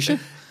distribution.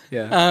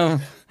 Yeah.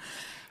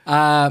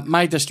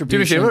 My Do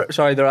distribution. me a favour.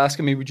 Sorry, they're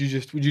asking me. Would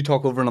you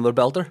talk over another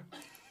belter?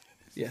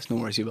 Yes, no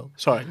worries, you will.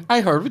 Sorry.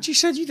 I heard what you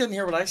said. You didn't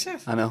hear what I said.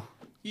 I know.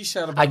 You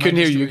said about I couldn't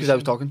my hear you because I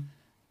was distribution. talking.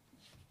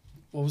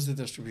 What was the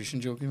distribution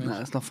joke you made?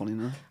 Nah, it's not funny,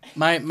 no.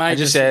 My I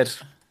just said,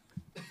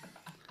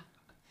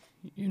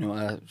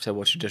 I said,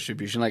 what's your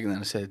distribution like? And then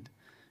I said,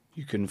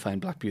 you couldn't find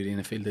Black Beauty in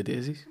a field of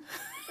daisies.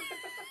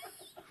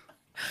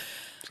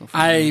 It's not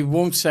funny, I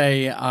won't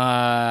say.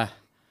 I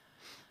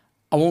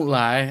won't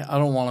lie. I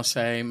don't want to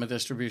say my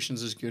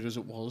distribution's as good as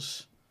it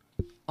was.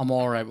 I'm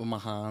all right with my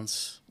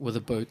hands. With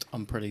a boot,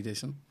 I'm pretty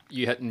decent.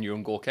 You hitting your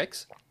own goal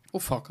kicks? Oh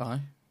fuck, I.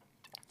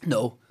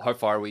 No. How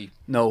far are we?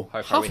 No.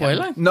 How far Halfway are we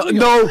line. No.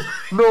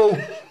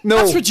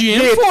 That's what you aim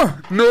Mate,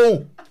 for.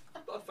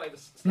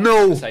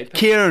 No. Side pitch.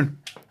 Kieran,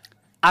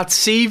 at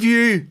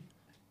Seaview,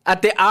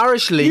 at the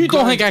Irish League. You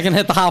don't think I can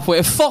hit the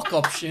halfway? Fuck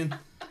up, Shane.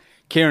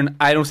 Kieran,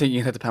 I don't think you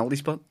can hit the penalty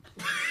spot.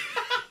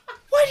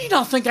 Why do you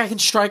not think I can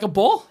strike a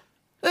ball?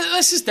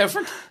 This is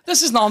different.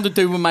 This is nothing to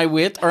do with my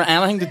weight or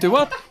anything to do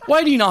with it.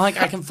 Why do you not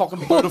think I can fucking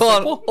boot a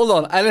football? Hold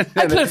on. I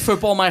played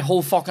football my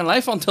whole fucking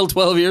life until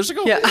 12 years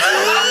ago. Yeah.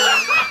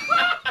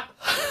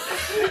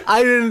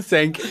 I didn't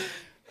think.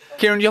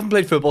 Kieran, you haven't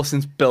played football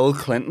since Bill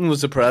Clinton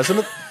was the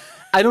president.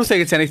 I don't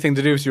think it's anything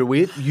to do with your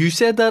weight. You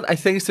said that. I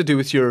think it's to do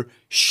with your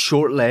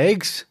short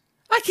legs.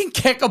 I can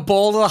kick a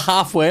ball to the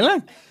halfway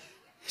line.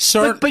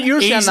 Sir, But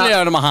you're saying easily that-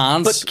 out of my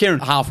hands. But Kieran-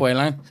 halfway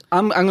line.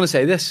 I'm going to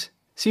say this.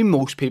 See,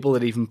 most people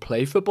that even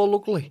play football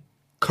locally,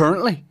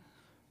 currently,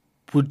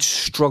 would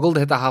struggle to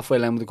hit the halfway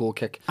line with a goal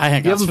kick. I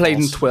think you that's haven't played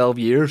in false. 12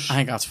 years. I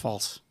think that's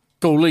false.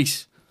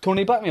 Goalies.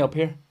 Tony, back me up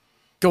here.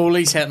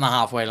 Goalies hitting the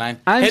halfway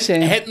line. I'm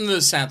saying- hitting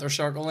the centre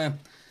circle then.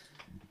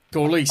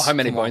 Goalies. How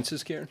many come on.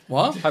 bounces, Kieran?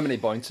 What? How many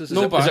bounces?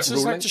 No Is bounces, it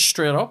like rolling? just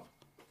straight up.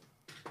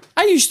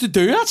 I used to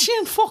do that,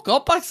 Shane. Fuck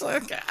up.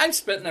 I'm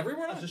spitting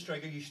everywhere now. As a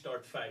striker, you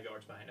start 5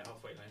 yards behind the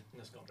halfway line in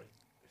this country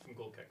from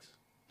goal kicks.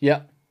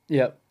 Yeah.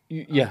 Yeah.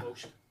 At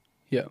most.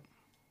 Yeah.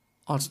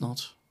 Oh, it's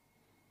not.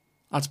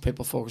 That's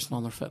people focusing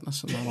on their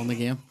fitness and not on the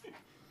game.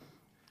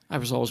 I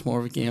was always more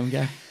of a game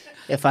guy.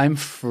 If I'm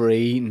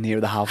free near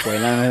the halfway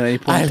line at any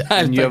point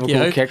I'll and you have a pick you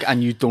goal out. kick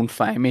and you don't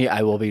find me,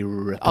 I will be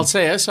ripping. I'll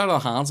say this out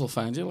of the hands, I'll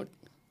find you. Like,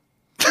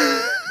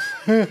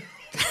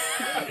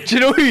 Do you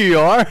know who you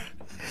are?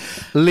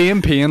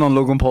 Liam Payne on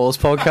Logan Paul's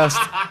podcast.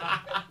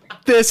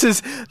 This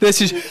is.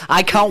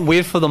 I can't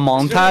wait for the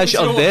montage you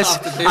know of what this,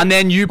 I have to do? and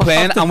then you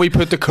playing, and we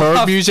put the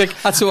curb music.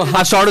 That's what I have I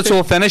to started to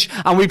a finish,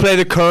 and we play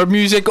the curb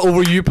music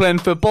over you playing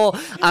football,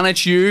 and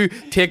it's you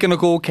taking a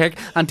goal kick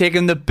and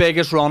taking the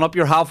biggest run up.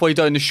 You're halfway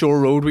down the shore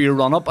road where you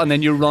run up, and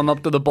then you run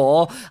up to the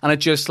ball, and it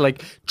just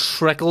like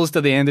trickles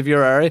to the end of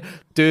your area.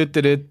 The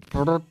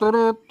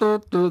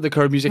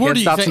curb music where do hits.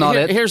 you That's think, not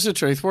it. Here's the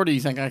truth. Where do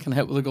you think I can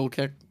hit with a goal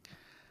kick?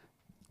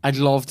 I'd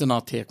love to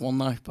not take one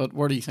now, but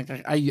where do you think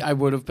I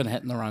would have been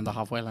hitting around the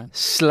halfway line?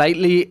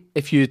 Slightly,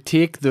 if you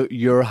take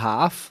your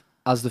half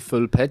as the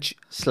full pitch,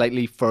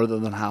 slightly further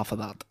than half of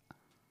that.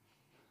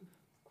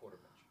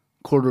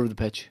 Quarter of the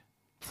pitch.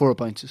 4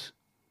 bounces.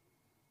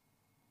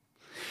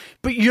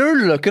 But you're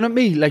looking at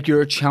me like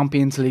you're a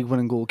Champions League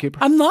winning goalkeeper.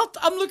 I'm not.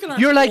 I'm looking at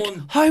You're it like,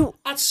 going, how?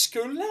 at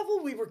school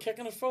level we were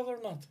kicking it further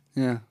or not?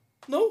 Yeah.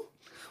 No.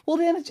 Well,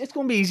 then it's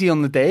going to be easy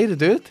on the day to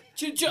do it.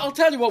 I'll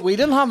tell you what we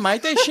didn't have my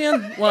day, Shane,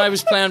 when I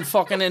was playing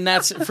fucking in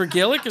nets for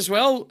Gaelic as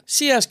well.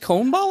 CS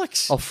Cone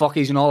bollocks. Oh, fuck,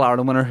 he's an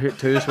All-Ireland winner here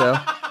too as well.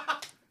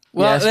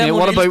 Well, yes, then mate,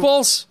 what about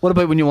balls? What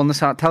about when you won the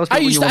Sam? Tell us about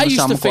when you won I the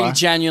used Sam to feel Maguire.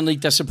 genuinely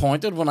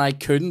disappointed when I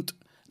couldn't,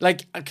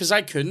 because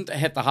I couldn't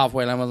hit the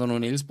halfway line with an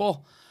O'Neill's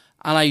ball,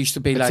 and I used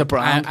to be It's a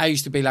brand. I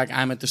used to be like,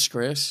 I'm a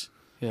disgrace,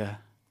 Yeah.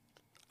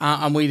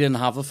 and we didn't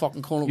have the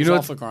fucking cone. It was know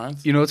off the ground.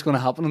 You know what's going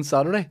to happen on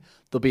Saturday?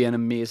 There'll be an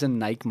amazing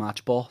Nike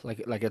match ball,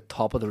 like a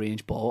top of the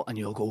range ball, and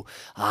you'll go,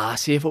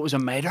 see if it was a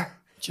miter.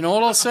 Do you know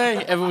what I'll say?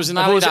 If it was an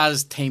If it was-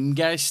 Adidas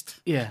Teamgeist,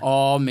 Yeah.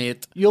 oh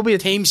mate, You'll be a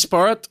team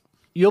spirit.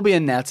 You'll be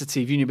in nets at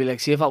CV and you'll be like,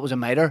 see if that was a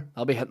miter,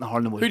 I'll be hitting the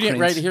hard in the Who do you,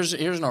 cranes. right?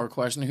 Here's another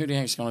question. Who do you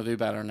think is going to do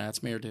better than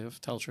nets, me or Dave?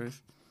 Tell the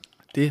truth.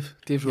 Dave's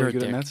You're really a good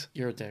dick. at nets.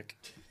 You're a dick.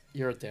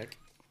 You're a dick.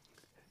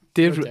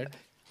 Dave's You're a dick.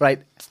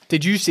 right.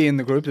 Did you see in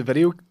the group the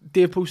video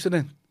Dave posted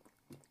in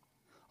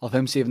of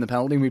him saving the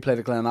penalty when we played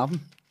at Glenavon?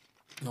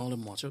 No, I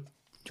didn't watch it. Do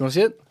you want to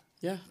see it?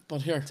 Yeah,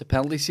 but here. It's a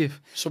penalty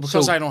save. So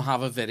because I don't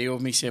have a video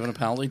of me saving a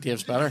penalty,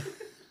 Dave's better.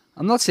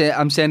 I'm not saying.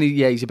 I'm saying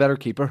he's a better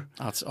keeper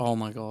That's oh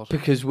my god.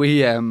 because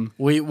we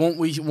Won't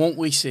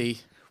we see?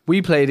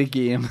 we played a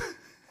game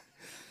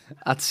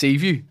at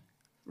Seaview,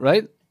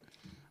 right?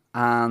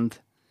 And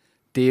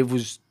Dave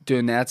was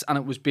doing nets, and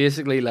it was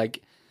basically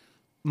like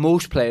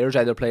most players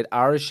either played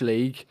Irish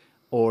League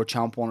or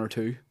Champ 1 or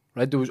 2,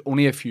 right? There was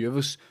only a few of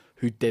us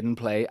who didn't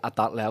play at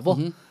that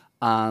level,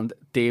 and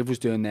Dave was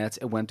doing nets.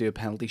 It went to a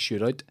penalty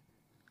shootout,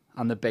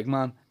 and the big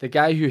man, the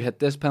guy who hit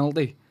this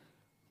penalty,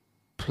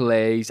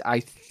 plays, I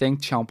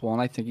think, Champ 1.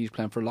 I think he's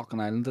playing for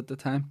Locken Island at the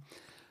time.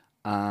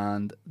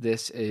 And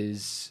this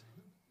is...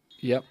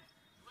 Yep.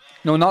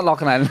 No, not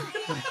Locken Island.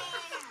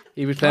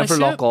 He was playing for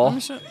Lock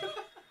Off.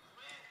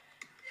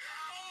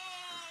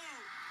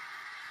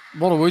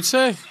 What I would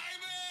say.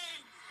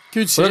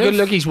 Good save. Well,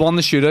 look, he's won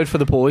the shootout for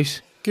the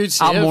boys. Good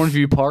save. At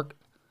Mornview Park.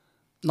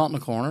 Not in the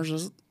corners,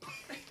 is it?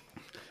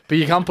 But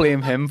you can't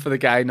blame him for the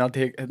guy not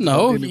taking.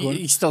 No,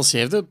 he still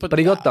saved it. But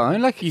he got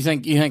down. Like you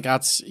think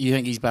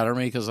he's better than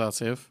me because of that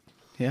save?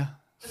 Yeah,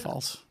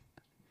 false.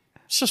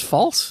 It's just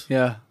false.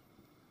 Yeah.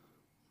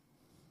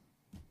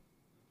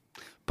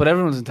 But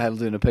everyone's entitled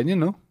to an opinion,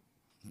 no?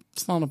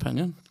 It's not an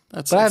opinion.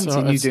 But I haven't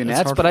seen you do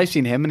nets. But I've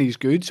seen him and he's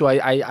good, so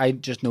I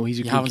just know he's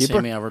a good keeper. You haven't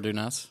seen me ever do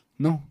nets?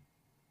 No,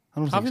 I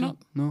don't Have think you so. not?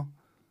 No,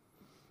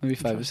 maybe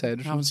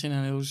 5-a-side. I haven't seen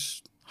any of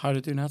those how to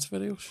do nets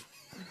videos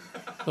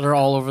that are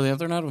all over the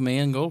internet with me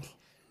and goal.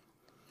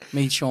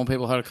 Me showing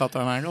people how to cut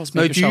down angles.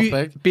 Make yourself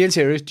big. Being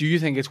serious, do you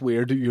think it's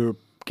weird that you're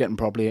getting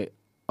properly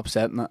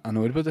upset and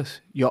annoyed about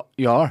this? You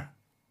are.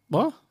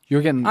 What?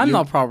 I'm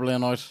not properly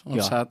annoyed and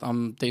upset.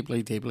 I'm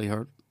deeply, deeply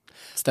hurt.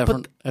 It's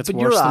different. It's but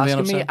worse you're than being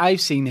asking upset. me.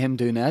 I've seen him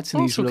do nets,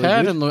 and he's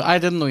okay. really good. I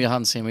didn't know you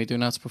hadn't seen me do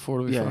nets before.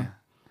 To be fair.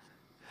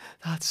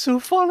 That's so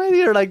funny.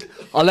 You're like,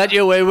 I'll let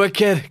you away with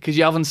kid because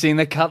you haven't seen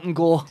the cat and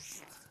goal.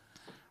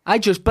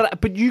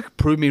 But you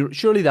prove me.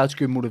 Surely that's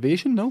good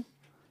motivation, no?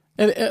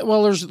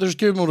 Well, there's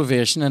good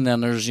motivation, and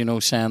then there's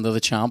saying to the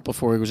champ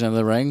before he goes into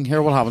the ring,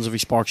 here, what happens if he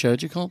sparks you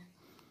out? You can't.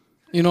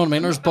 You know what I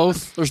mean? There's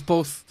both.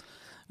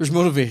 There's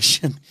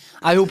motivation.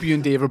 I hope you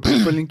and Dave are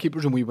both brilliant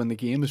keepers, and we win the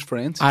game as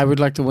friends. I would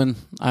like to win.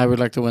 I would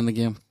like to win the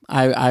game.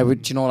 I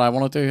would. Do you know what I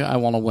want to do? I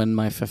want to win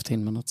my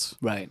 15 minutes.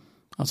 Right.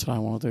 That's what I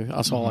want to do.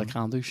 That's all I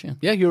can do, Shane.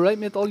 Yeah, you're right,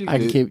 mate. All you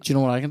can do. Keep. Do you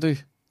know what I can do?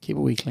 Keep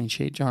a wee clean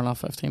sheet during that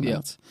 15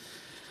 minutes.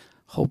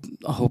 I hope. Do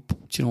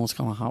you know what's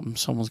going to happen?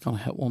 Someone's going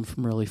to hit one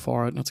from really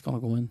far out, and it's going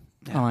to go in.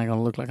 Yeah. And I'm going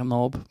to look like a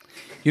knob.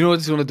 You know what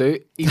he's going to do?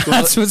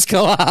 That's what's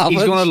going to happen.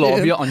 He's going to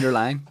lob you on your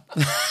line.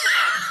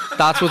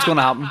 That's what's going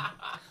to happen.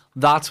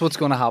 That's what's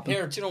going to happen.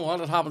 Here, do you know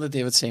what? It happened to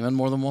David Seaman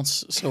more than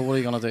once. So what are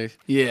you going to do?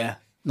 Yeah.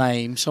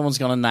 Someone's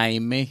going to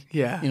name me.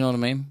 Yeah. You know what I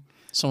mean?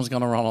 Someone's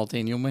going to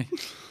Ronaldinho me.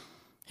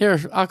 Here,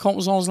 Alcott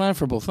was on his line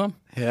for both of them.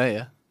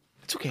 Yeah.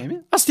 It's okay,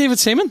 mate. That's David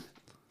Seaman.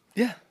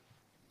 Yeah.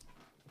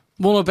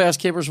 One of the best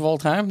keepers of all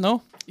time,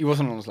 no? He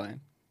wasn't on his line.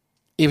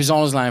 He was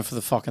on his line for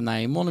the fucking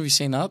 9-1. Have you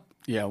seen that?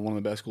 Yeah, one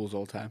of the best goals of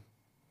all time.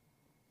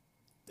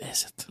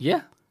 Is it?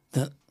 Yeah.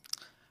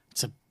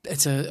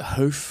 It's a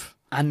hoof.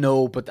 I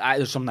know, but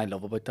there's something I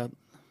love about that.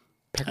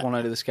 Pick one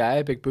out of the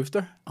sky, big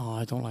booster. Oh,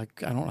 I don't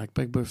like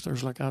big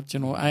boosters like that. You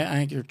know, I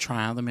think you're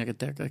trying to make a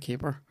dick of the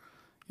keeper.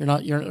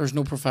 There's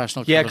no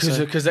professional courtesy.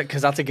 Yeah,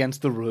 because that's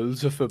against the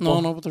rules of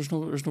football. No, but there's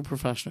no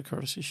professional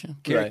courtesy, Shane.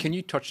 Can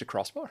you touch the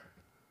crossbar?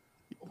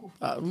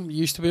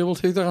 Used to be able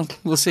to, then.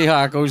 We'll see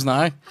how it goes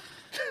now.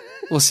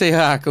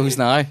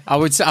 I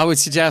would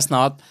suggest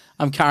not.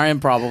 I'm carrying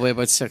probably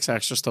about 6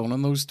 extra stone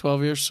in those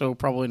 12 years, so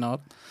probably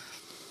not.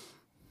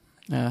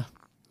 Yeah.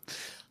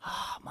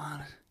 Oh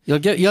man. You'll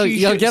get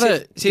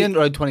a see in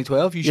around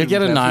 2012 you'll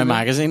get a Now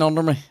magazine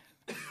under me.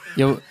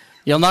 You'll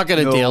not get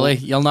a daily.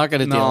 You'll not get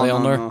a daily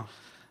under.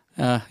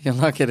 No. You'll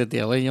not get a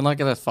daily. You'll not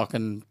get a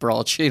fucking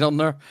broadsheet on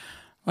there.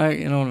 Like,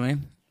 you know what I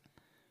mean?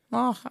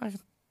 No,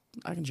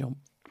 I can jump.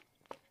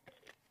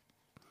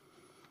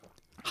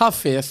 Have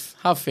faith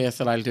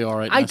that I'll do all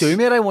right. I do,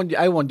 mate. I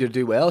want you to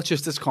do well. It's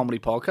just this comedy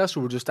podcast,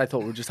 so I thought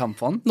we were just having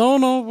fun. No,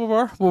 we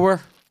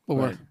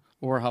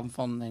were having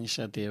fun. And then you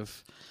said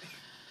Dave.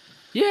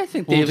 Yeah, I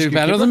think Dave's do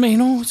better than me.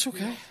 No, it's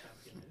okay.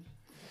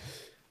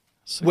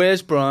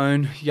 Wes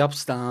Brown, Yap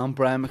Stam,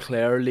 Brian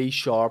McClare, Lee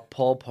Sharp,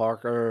 Paul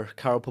Parker,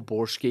 Karol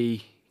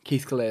Poborski,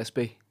 Keith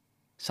Gillespie,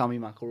 Sammy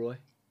McElroy.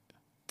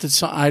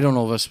 I don't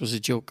know if this was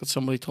a joke that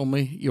somebody told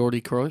me.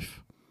 Jordi Cruyff.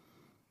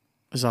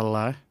 Is that a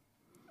lie?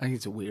 I think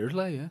it's a weird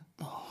lie, yeah.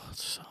 Oh,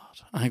 it's sad.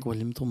 I think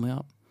William told me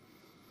that.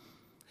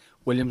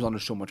 William's under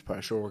so much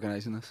pressure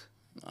organising this.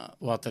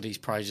 What, that he's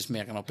probably just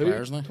making up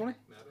players now? Tony?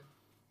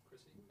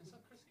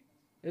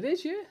 It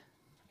is, yeah.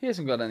 He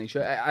hasn't got any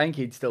shot. I think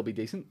he'd still be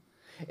decent.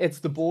 It's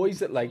the boys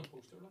that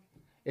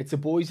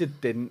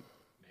didn't.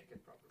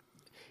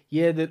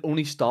 Yeah, that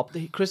only stopped.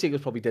 Chris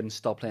Eagles probably didn't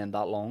stop playing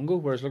that long ago.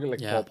 Whereas look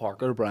at Paul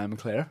Parker or Brian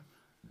McClare.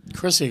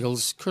 Chris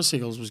Eagles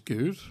was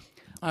good.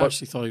 I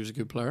actually thought he was a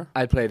good player.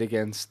 I played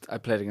against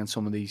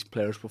some of these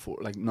players before,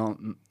 like not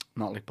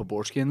like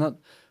Poborski and that,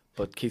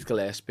 but Keith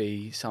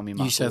Gillespie, Sammy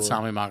McElroy. You said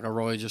Sammy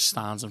McElroy just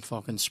stands and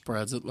fucking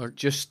spreads it. Like,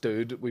 just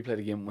stood. We played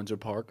a game at Windsor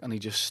Park, and he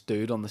just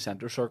stood on the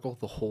centre circle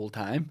the whole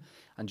time,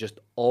 and just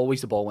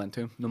always the ball went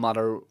to him, no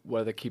matter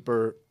where the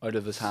keeper out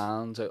of his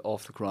hands, out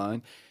off the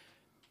ground.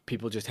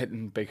 People just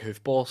hitting big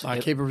hoof balls. Our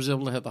keeper was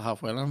able to hit the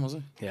halfway line, was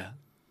he? Yeah.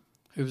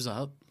 Who was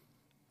that?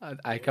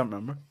 I can't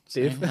remember.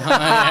 Dave.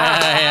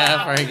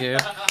 yeah, very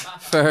good.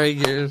 Very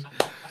good.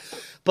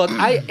 But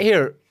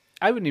I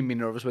wouldn't even be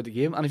nervous about the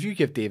game. And if you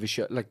give Dave a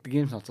shout, like the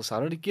game's not till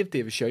Saturday, give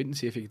Dave a shout and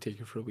see if he can take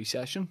you for a wee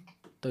session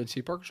down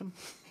Sea Park or something.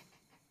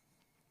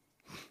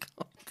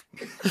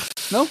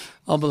 No?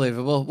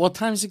 Unbelievable. What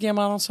time's the game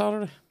on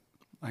Saturday?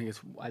 I think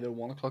it's either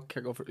 1 o'clock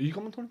kickoff. Are you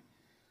coming, Tony?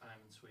 I'm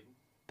in Sweden.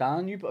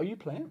 Dan, are you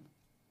playing?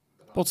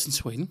 What's in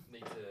Sweden?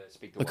 Need to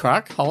speak to The work.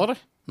 crack holiday.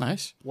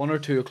 Nice. 1 or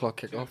 2 o'clock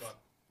kickoff.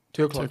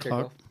 2 o'clock 2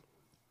 o'clock. kickoff.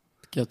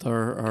 Get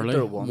there early.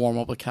 there at 1. Warm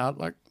up the cat.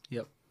 Like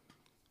Yep.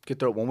 Get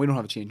there at 1. We don't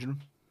have a changing room.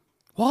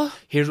 what?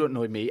 Here's what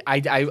annoyed me.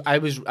 I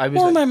was Where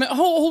am like, I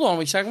hold on a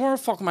wee second. Where the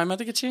fuck am I meant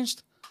to get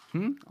changed?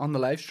 on the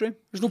live stream.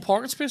 There's no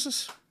parking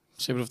spaces.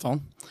 See what I've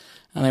done.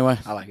 Anyway,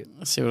 I like it.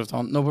 let's see what I've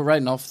done. No, but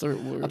right enough.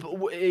 Have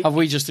Have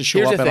we just to show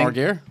Here's up the in our thing.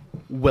 gear?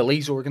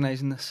 Willie's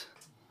organising this,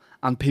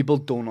 and people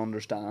don't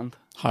understand.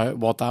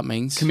 What that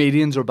means?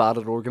 Comedians are bad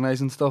at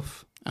organising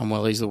stuff. And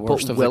Willie's the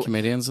worst of the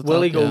comedians. At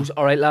Willie that, yeah. goes,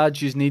 all right,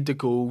 lads, you need to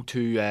go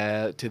to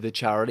the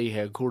charity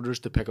headquarters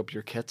to pick up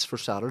your kits for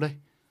Saturday.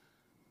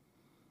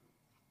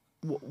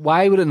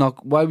 Why would you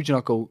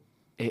not go?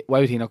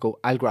 Why would he not go?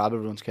 I'll grab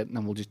everyone's kit and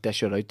then we'll just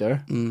dish it out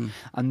there. And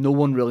no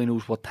one really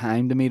knows what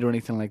time to meet or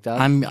anything like that.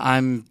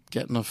 I'm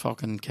getting a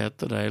fucking kit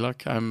today.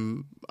 Like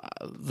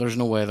there's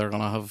no way they're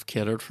gonna have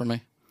catered for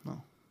me.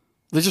 No,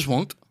 they just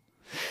won't.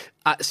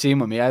 Same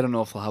with me. I don't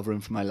know if I'll have room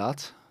for my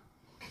lads.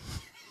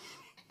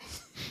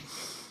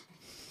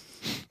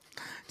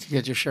 To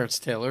get your shirts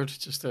tailored,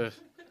 just to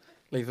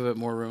leave a bit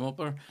more room up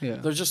there. Yeah.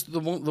 They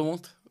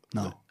won't.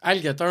 No. I'll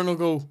get there and they'll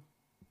go,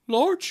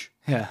 large.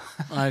 Yeah.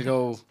 And I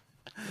go,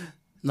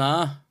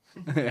 nah.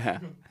 Yeah.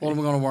 What am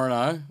I gonna wear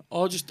now?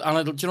 Oh, do you know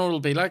what it'll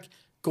be like?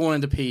 Going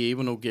into PE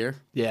with no gear.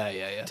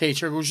 Yeah.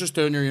 Teacher goes, just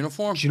doing your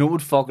uniform. Do you know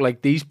what fuck?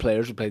 Like these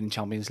players who played in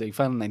Champions League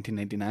final in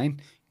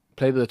 1999,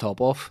 played with the top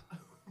off.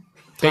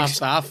 Half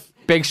staff.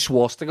 Big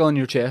swastika on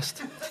your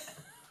chest.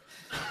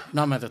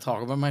 Not meant to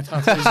talk about my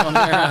tattoos on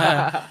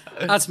here.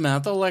 That's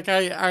mental. Like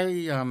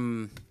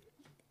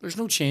there's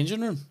no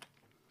changing room.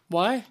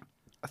 Why?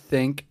 I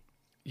think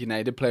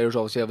United players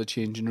obviously have a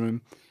changing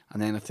room,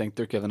 and then I think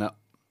they're giving it.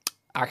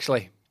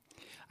 Actually,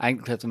 I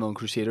think Clifton and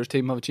Crusaders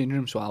team have a changing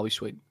room, so I'll be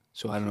sweet.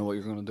 So I don't know what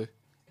you're going to do.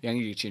 You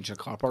think you change the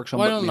car park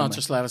somewhere? Why don't not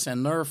just let us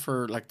in there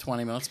for like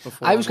 20 minutes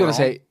before? I was going to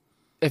say,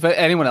 if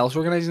anyone else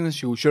organising this,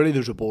 surely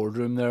there's a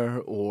boardroom there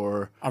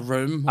or a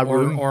room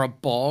or a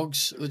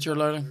bogs that you're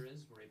allowed in. There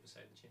is right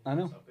beside the change. I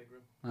know. It's that big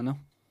room. I know.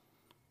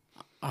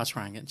 That's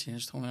where I'm getting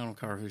changed, Tony. I don't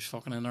care who's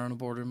fucking in there in the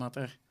boardroom that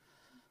day.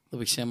 They'll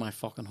be seeing my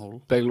fucking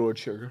hole. Big Lord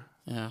Sugar.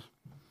 Yeah.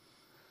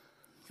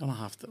 Gonna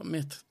have to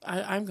admit,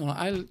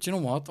 do you know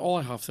what? All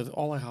I have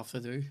to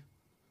do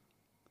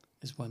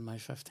is win my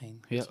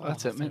 15. Yeah, all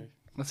that's I it, have to mate. do.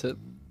 That's it.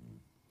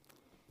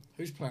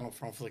 Who's playing up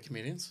front for the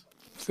comedians?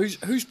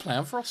 Who's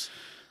playing for us?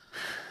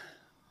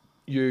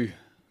 You,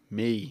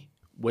 me,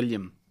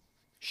 William,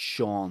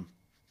 Sean,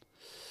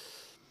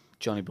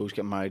 Johnny Bo's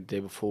getting married the day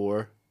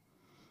before.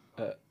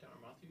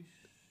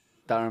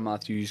 Darren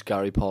Matthews,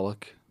 Gary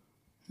Pollock,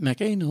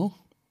 Mickey, no.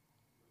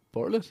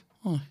 Bartlett.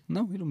 Oh,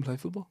 No, he don't play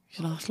football. he's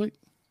an athlete.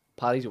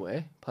 Paddy's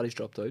away. Paddy's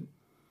dropped out.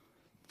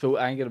 So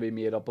I'm going to be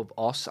made up of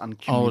us and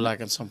Oh, like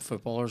and some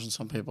footballers and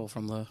some people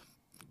from the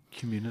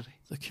community.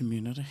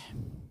 community.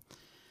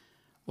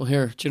 Well,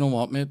 here, do you know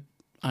what, mate?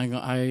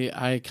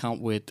 I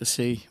can't wait to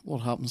see what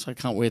happens. I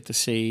can't wait to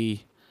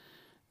see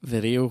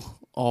video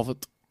of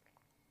it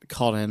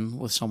cut in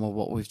with some of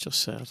what we've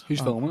just said. Who's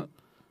filming it?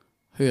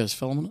 Who is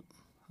filming it?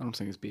 I don't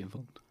think it's being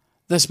filmed.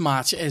 This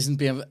match isn't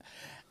being.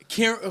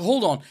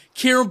 Hold on.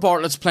 Kieran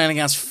Bartlett's playing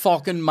against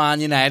fucking Man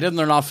United and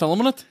they're not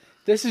filming it?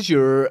 This is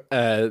your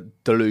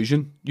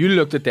delusion. You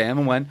looked at them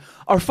and went,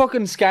 "Are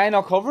fucking Sky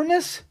not covering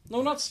this?"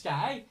 No, not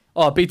Sky.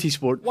 Oh, BT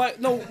Sport. Why?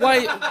 No,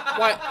 why?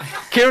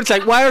 Kieran's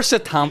like, "Why are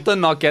Southampton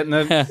not getting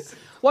it?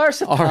 Why are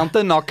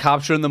Southampton not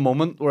capturing the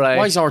moment where I?"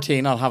 Why is RT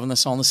not having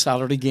this on the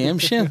Saturday game,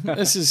 Shane?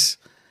 This is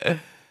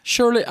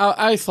surely.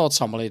 I thought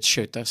somebody would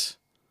shoot this.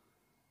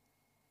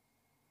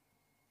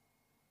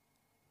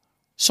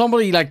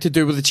 Somebody like to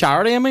do with the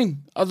charity. I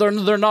mean,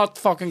 they're not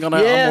fucking gonna.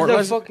 Yeah, they're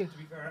immortalize it. fucking. To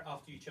be fair,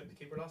 after you chipped the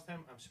keeper last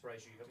time, I'm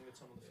surprised you haven't got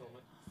someone to film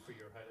it for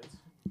your highlights.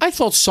 I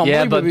thought somebody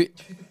Yeah, but- would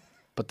be.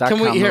 But that Can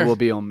we camera hear- will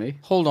be on me.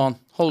 Hold on.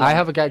 I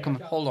have a guy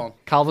coming. Hold on.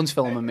 Calvin's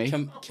filming me.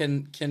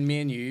 Can me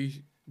and you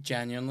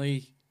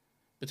genuinely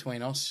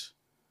between us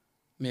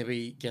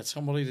maybe get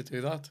somebody to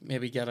do that?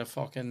 Maybe get a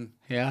fucking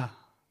Yeah.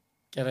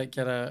 get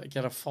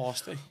a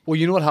Fosty. Well,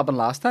 you know what happened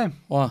last time?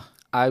 What?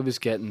 I was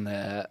getting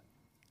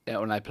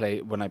when I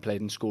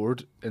played and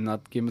scored in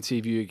that game at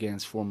Seaview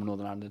against former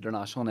Northern Ireland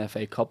International and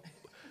FA Cup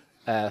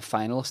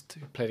finalist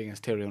who played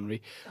against Terry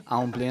Henry,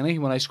 Alan Blaney.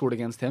 When I scored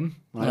against him,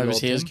 when I Was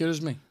lobbed he him, as good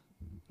as me?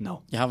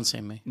 No, You haven't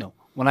seen me. no.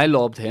 When I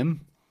lobbed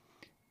him,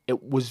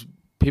 it was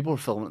people were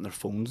filming it on their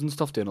phones and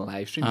stuff, doing a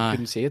live stream. You Aye.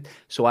 couldn't see it,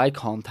 so I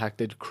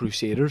contacted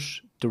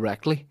Crusaders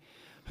directly,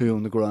 who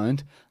own the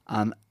ground,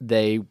 and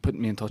they put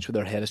me in touch with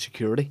their head of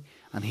security,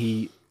 and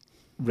he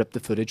ripped the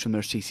footage from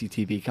their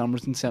CCTV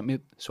cameras and sent me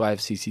it. So I have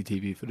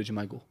CCTV footage of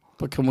my goal.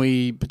 But can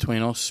we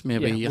between us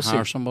maybe Yeah, we'll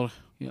hire see. somebody?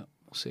 Yeah,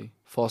 we'll see.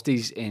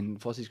 Fosty's going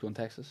to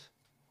Texas,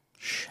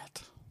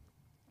 Shit.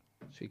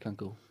 so he can't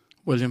go.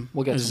 William.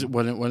 We'll get is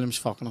someone. William's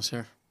fucking us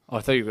here. Oh, I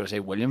thought you were going to say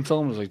William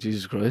film. I was like,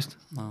 Jesus Christ.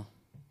 No.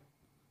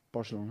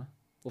 Barcelona.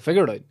 We'll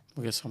figure it out.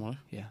 We'll get somebody.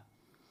 Yeah.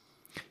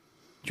 Do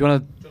you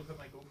want to... Do you want to put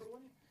my GoPro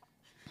on you?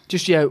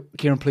 Just, yeah,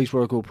 Kieran, please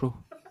wear a GoPro.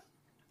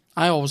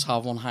 I always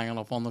have one hanging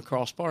up on the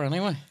crossbar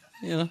anyway.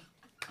 You know,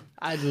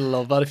 I'd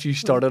love that if you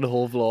started a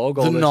whole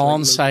vlog. the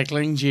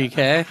non-cycling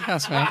GK.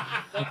 That's right.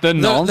 The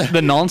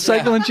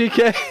non-cycling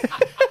GK.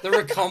 The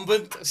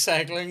recumbent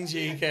cycling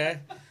GK.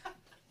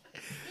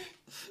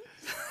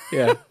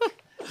 Yeah.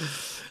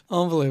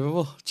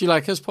 Unbelievable. Do you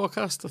like his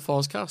podcast, the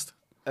Fozzcast?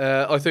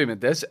 I thought you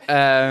meant this. Do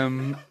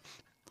I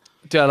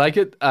like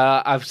it?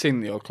 I've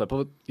seen the old clip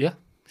of it. Yeah,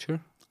 sure.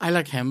 I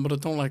like him, but I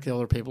don't like the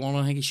other people on it.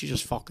 I think he should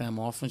just fuck them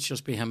off and it should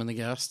just be him and the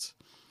guests.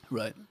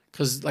 Right.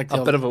 Because like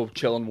A bit of a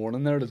chilling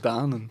warning there to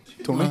Dan and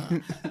Tony.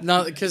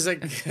 no, because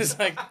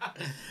the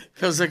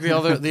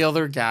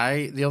other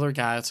guy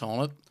that's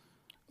on it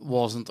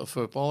wasn't a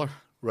footballer.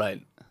 Right.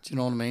 Do you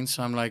know what I mean?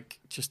 So I'm like,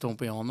 just don't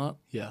be on that.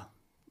 Yeah.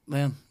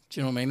 Then do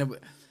you know what I mean?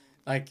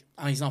 Like,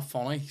 and he's not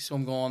funny, so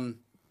I'm going.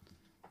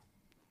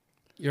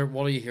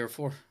 What are you here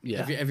for?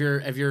 Yeah.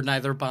 If you're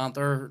neither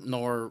banter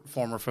nor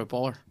former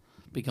footballer,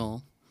 be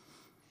gone.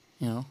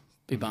 You know,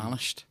 be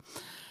banished.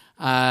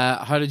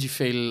 How did you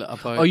feel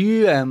about? Are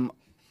you?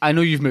 I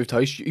know you've moved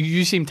house.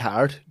 You seem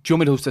tired. Do you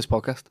want me to host this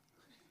podcast?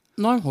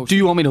 No, I'm hosting. Do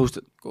you want me to host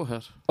it? Go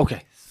ahead.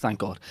 Okay. Thank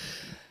God.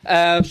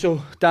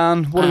 So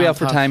Dan, what do we have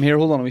for time here?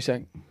 Hold on a wee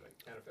sec.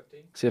 10 or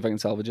 15. See if I can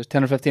salvage it.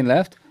 10 or 15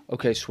 left.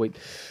 Okay, sweet.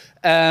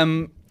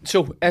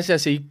 So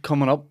SSE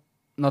coming up,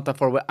 not that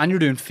far away, and you're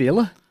doing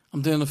Fela.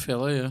 I'm doing a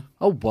filler, yeah.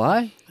 Oh,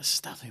 why? This is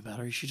definitely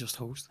better. You should just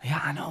host.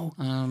 Yeah, I know.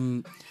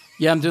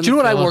 Yeah, I'm doing. Do you know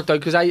what I filler. worked out?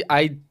 Because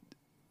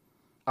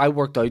I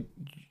worked out.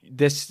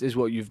 This is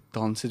what you've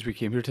done since we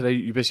came here today.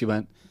 You basically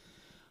went,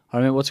 "All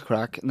right, mate, what's a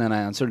crack?" And then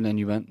I answered, and then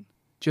you went,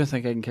 "Do you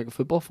think I can kick a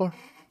football for?"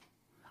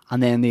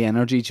 And then the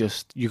energy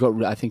just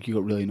I think you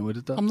got really annoyed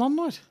at that. I'm not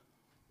annoyed.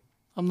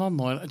 Do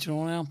you know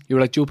what I am? You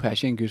were like Joe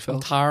Pesci in I'm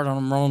Goodfellas. tired and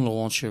I'm running low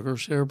on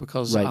sugars here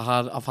because Right.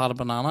 I've had a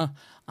banana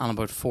and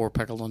about 4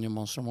 pickled onion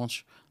Monster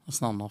Munch.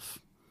 That's not enough.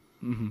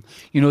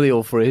 You know the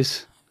old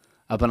phrase,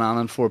 "A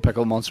banana and 4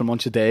 pickled Monster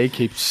Munch a day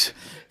keeps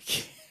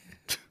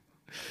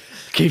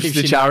Keeps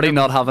the you charity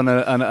not having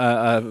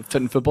a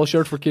fitting football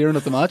shirt for Kieran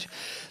at the match."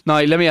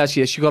 Now, let me ask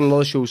you this. You got a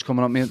lot of shows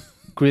coming up, mate.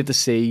 Great to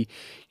see.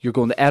 You're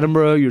going to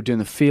Edinburgh. You're doing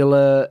the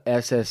Fela,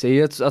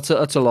 SSE.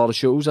 That's a lot of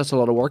shows. That's a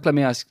lot of work. Let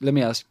me ask you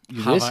this.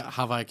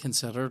 Have I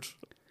considered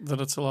that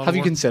it's a lot? Have of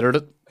you work? considered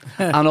it?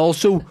 And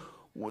also,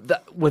 with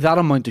that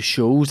amount of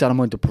shows, that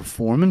amount of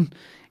performing,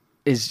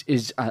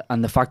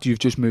 and the fact that you've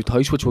just moved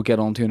house, which we'll get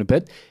onto in a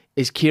bit,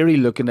 is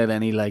Kieran looking at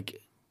any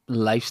like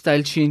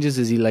lifestyle changes?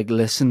 Is he like,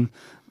 listen,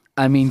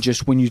 I mean,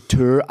 just when you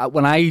tour,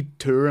 when I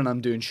tour and I'm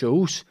doing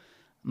shows,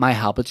 my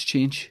habits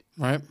change,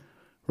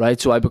 right?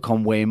 So I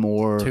become way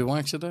more. 2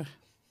 wanks a day.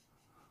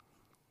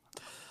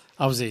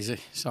 That was easy.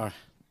 Sorry.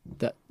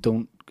 That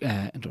don't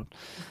interrupt.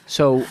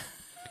 So,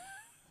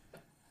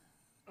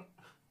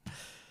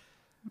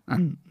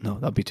 and no,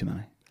 that'd be too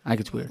many. I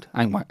think it's weird.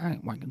 I think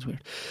wanking's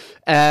weird.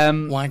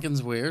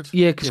 Wanking's weird.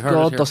 Yeah, because You heard it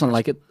God here doesn't first.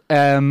 like it.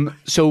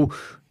 So,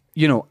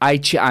 you know, I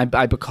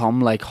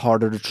become like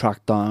harder to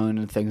track down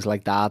and things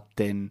like that.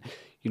 Then,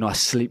 you know, I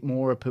sleep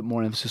more. I put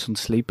more emphasis on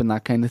sleep and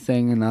that kind of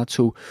thing and that.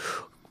 So,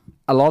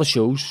 a lot of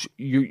shows,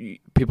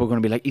 people are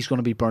going to be like, he's going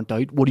to be burnt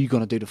out. What are you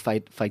going to do to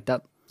fight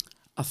that?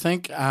 I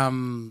think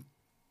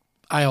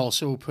I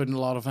also put a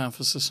lot of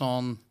emphasis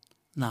on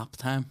nap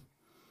time.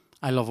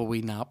 I love a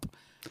wee nap.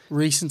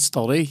 Recent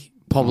study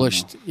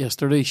published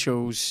yesterday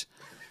shows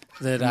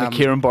that The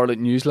Kieran Bartlett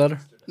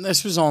newsletter.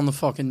 this was on the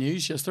fucking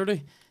news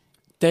yesterday.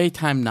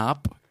 Daytime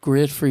nap,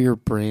 great for your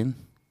brain.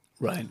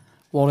 Right.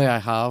 What do I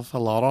have? A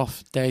lot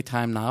of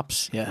daytime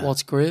naps. Yeah.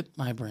 What's great?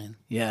 My brain.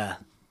 Yeah.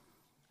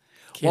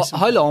 Well, Case in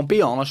how long?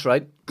 Be honest,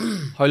 right?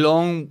 How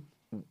long?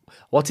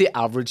 What's the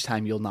average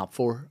time you'll nap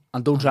for?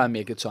 And don't try and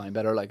make it sound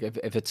better. Like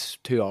if it's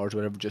 2 hours, or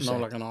whatever, just No, say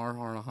like an hour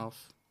and a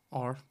half.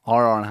 hour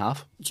and a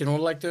half. Do you know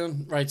what I like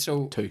doing? Right,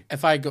 so 2.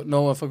 if I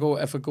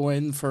go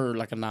in for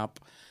like a nap,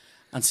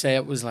 and say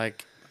it was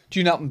like Do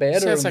you nap in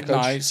bed say or it's on like the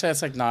couch? now, say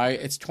it's like now,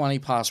 it's 20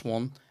 past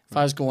 1. If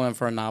I was going in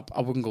for a nap,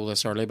 I wouldn't go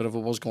this early, but if it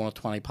was going at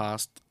 20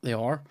 past the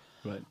hour,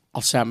 Right.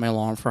 I'll set my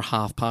alarm for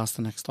 1/2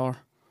 the next hour.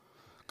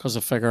 Because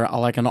I figure I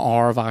like an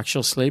hour of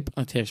actual sleep,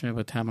 and it takes me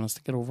about 10 minutes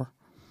to get over.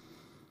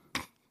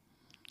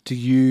 Do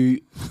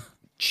you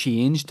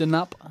change the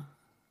nap?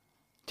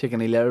 Take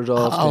any layers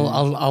off?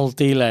 I'll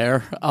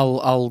delayer.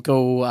 I'll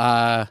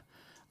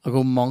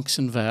go monks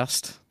and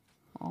vest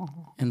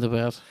in the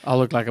bed. I'll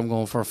look like I'm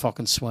going for a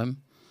fucking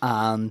swim.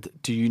 And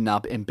do you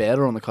nap in bed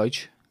or on the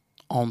couch?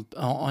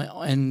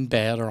 In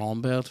bed or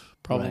on bed,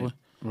 probably.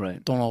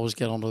 Right. Don't always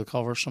get under the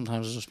covers.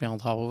 Sometimes I'll just be on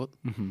top of it.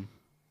 Mm-hmm.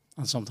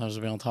 And sometimes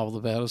I'll be on top of the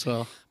bed as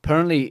well.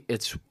 Apparently,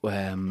 it's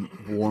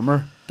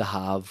warmer to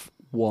have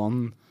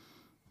one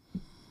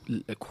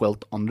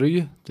quilt under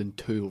you than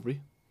 2 over you.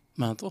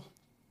 Mental.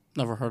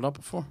 Never heard that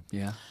before.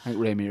 Yeah, I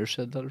think Ray Mears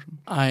said that or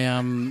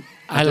something.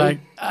 I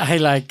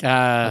like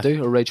I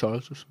do, or Ray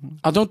Charles or something.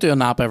 I don't do a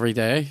nap every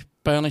day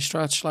by any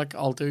stretch. Like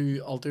I'll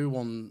do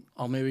one.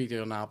 I'll maybe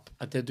do a nap.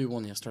 I did do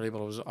one yesterday,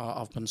 but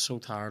I've been so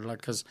tired. Like,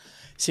 because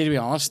see, to be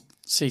honest,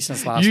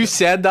 since last You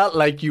said that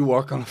like you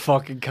work on a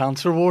fucking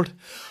cancer ward.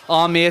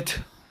 Oh, mate,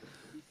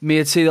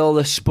 Mate, see all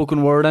this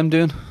spoken word I'm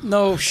doing?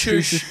 No,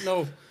 shush.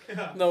 No.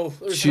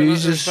 There's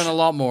Jesus. been a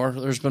lot more.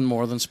 There's been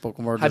more than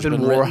spoken word. I've There's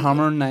been written-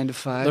 Warhammer 9 to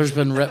 5. There's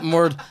been written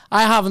word.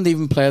 I haven't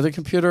even played the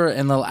computer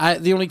in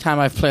the only time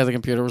I've played the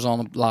computer was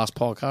on the last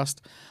podcast.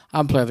 I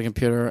haven't played the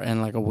computer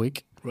in like a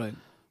week, Right.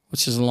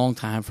 which is a long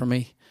time for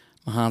me.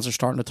 My hands are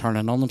starting to turn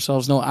in on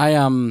themselves. No,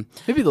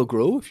 Maybe they'll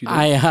grow if you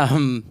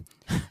do.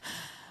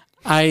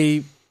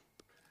 I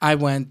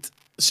went.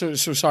 So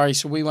sorry.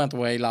 So we went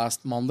away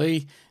last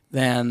Monday.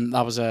 Then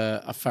that was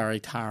a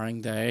very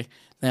tiring day.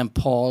 Then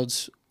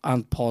pods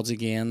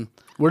again.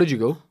 Where did you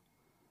go?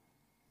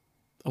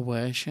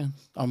 Away, Shane.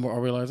 Are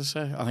we allowed to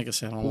say? I think I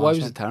said on the Why last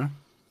was one. it tiring?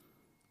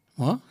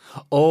 What?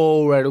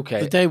 Oh, right,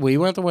 okay. The day we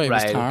went away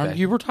was Right, tiring. okay.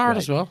 You were tired Right.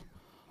 as well.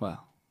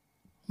 Well,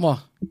 What?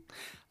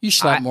 You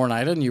slept more than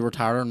I did, and you were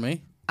tired than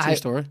me. True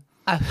story.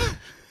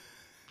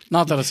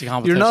 Not that it's a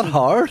competition. you're not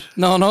hard.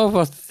 No,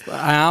 but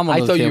I am. On I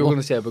the thought you table. were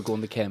going to say about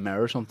going to Kenmare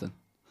or something.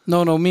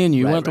 No, me and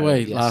you Right, went right, away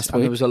yes. last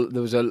And week.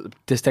 there was a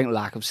distinct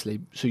lack of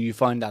sleep, so you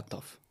found that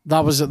tough.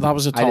 That was a I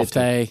tough did too.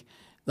 day.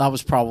 That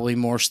was probably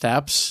more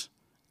steps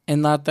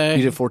in that day.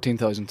 You did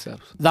 14,000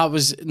 steps. It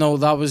was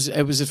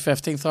at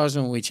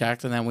 15,000 when we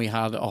checked, and then we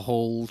had a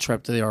whole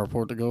trip to the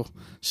airport to go.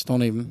 So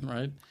don't even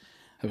right.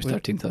 It was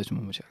 13,000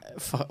 when we checked.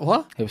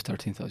 What? It was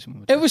 13,000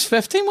 when we checked. It was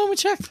 15 when we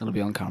checked. It'll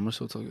be on camera,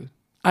 so it's all good.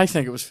 I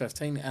think it was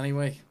 15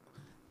 anyway.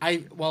 I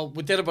think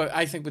we did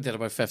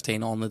about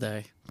 15 on the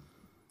day,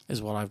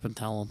 is what I've been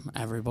telling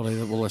everybody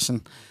that will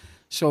listen.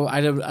 So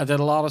I did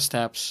a lot of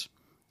steps.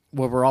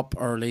 We were up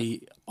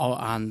early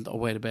and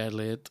away to bed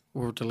late.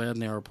 We were delayed in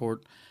the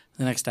airport.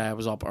 The next day I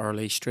was up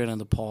early, straight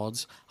into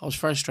pods. I was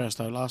very stressed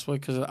out last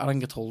week because I didn't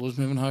get told I was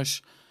moving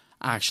house.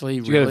 Actually,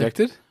 Did you get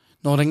evicted?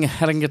 No, I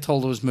didn't get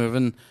told I was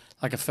moving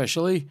like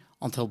officially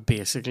until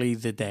basically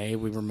the day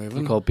we were moving.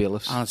 They're called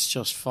bailiffs. And it's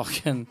just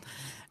fucking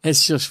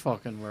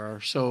rare.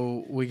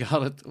 So we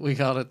got it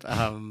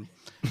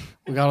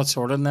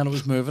sorted, and then it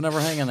was moving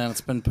everything, and then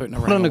it's been putting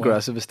everything What an away.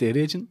 aggressive estate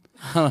agent.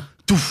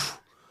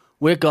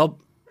 Wake up.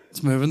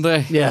 It's moving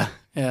day. Yeah.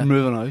 Yeah.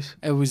 Moving house.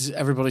 It was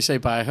everybody say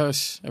bye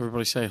house,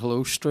 everybody say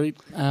hello street.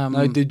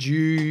 Now, did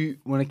you,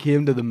 when it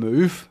came to the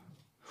move,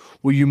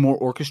 were you more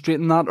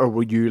orchestrating that, or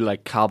were you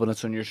like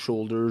cabinets on your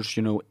shoulders,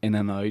 in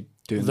and out?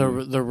 Doing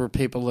there were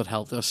people that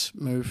helped us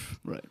move.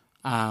 Right.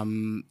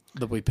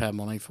 That we paid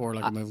money for,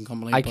 like a moving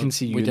company. I but can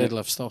see you we in did it.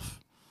 lift stuff.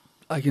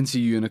 I can see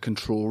you in a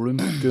control room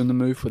doing the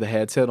move with a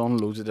headset on,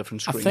 loads of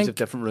different screens think- of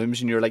different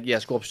rooms, and you're like,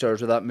 yes, go upstairs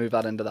with that, move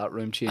that into that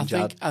room, change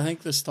that. I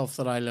think the stuff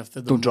that I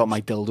lifted. Don't drop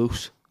my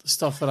dildos. The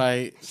stuff that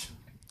I.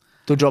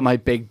 Don't drop my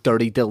big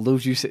dirty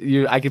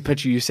dildos. I could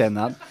picture you saying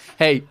that.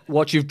 Hey,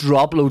 watch, you've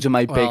dropped loads of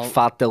my Well, big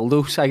fat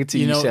dildos. I could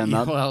see you saying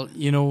that. Well,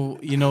 you know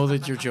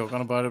that you're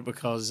joking about it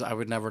because I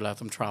would never let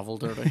them travel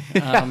dirty.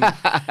 But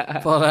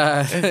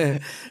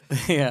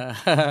yeah,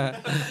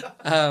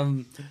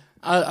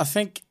 I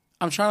think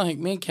I'm trying to think.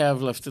 Me and Kev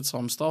lifted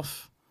some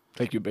stuff.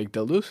 Like your big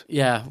dildos?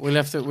 Yeah, we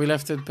lifted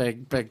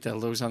big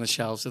dildos on the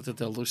shelves that the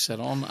dildos sit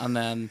on, and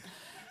then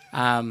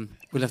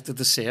we lifted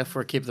the safe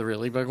where I keep the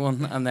really big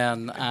one, and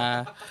then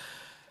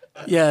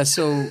yeah.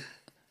 So,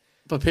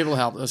 but people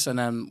helped us, and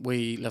then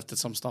we lifted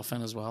some stuff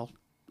in as well.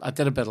 I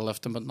did a bit of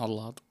lifting, but not a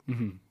lot.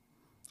 Mm-hmm.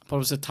 But it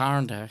was a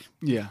tiring day,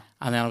 Yeah.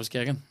 and then I was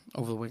gigging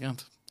over the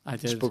weekend. I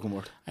did. Spoken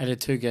word. I did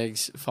 2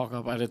 gigs. Fuck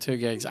up. I did 2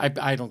 gigs.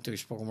 I don't do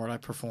spoken word. I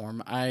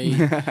perform.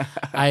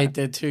 I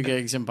did 2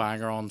 gigs in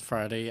Bangor on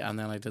Friday, and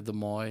then I did the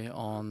Moy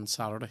on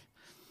Saturday.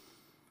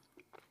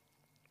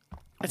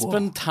 It's Whoa.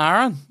 been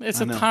tiring. It's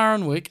I a know.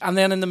 tiring week, and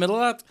then in the middle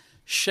of that,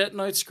 shitting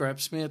out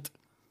scripts, mate.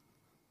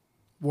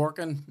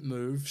 Working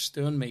moves,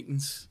 doing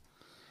meetings.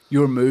 You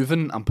were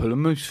moving and pulling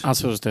moves.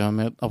 That's what I was doing,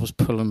 mate. I was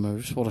pulling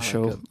moves. What a I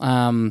show.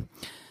 like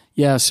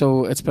Yeah,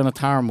 so it's been a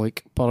tiring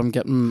week, but I'm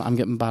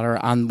getting better.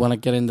 And when I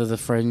get into the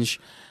fringe,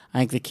 I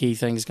think the key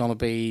thing is going to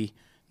be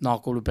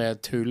not go to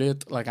bed too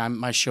late. Like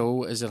my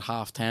show is at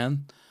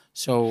 10:30,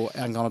 so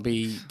I'm going to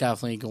be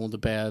definitely going to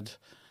bed.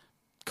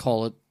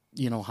 Call it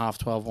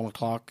 12:30, 1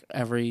 o'clock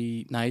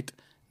every night.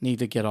 Need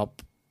to get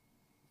up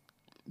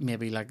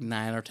maybe like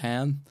 9 or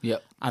 10.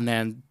 Yep. And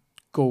then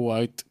go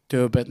out,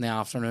 do a bit in the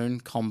afternoon,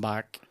 come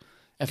back.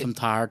 If I'm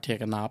tired,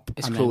 take a nap.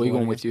 Is and then Chloe go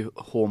going again. with you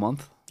a whole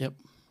month? Yep.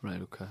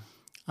 Right, okay.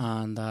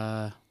 And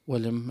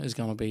William is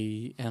going to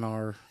be in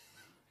our.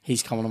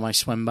 He's coming to my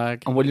swim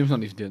bag. And William's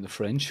not even doing the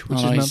fringe,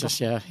 which No, is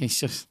he's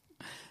mental.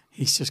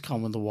 he's just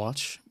coming to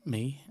watch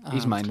me.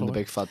 He's and minding the Chloe.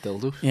 big fat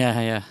dildos.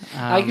 Yeah.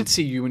 I could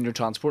see you when you're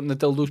transporting the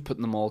dildos,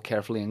 putting them all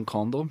carefully in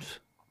condoms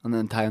and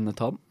then tying the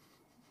top.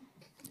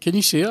 Can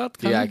you see that?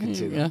 Yeah, I can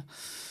see that.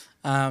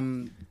 Yeah.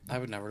 I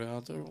would never do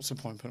that. What's the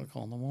point putting a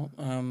condom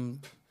on?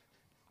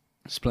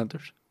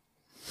 Splinters.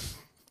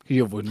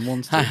 You have wooden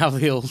ones too. I have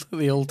the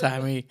old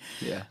timey.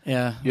 Yeah.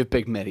 Yeah. You have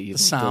big medieval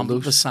The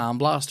dildos.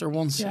 sandblaster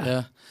ones. Yeah.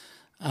 Yeah.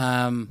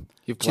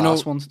 You have Do you know?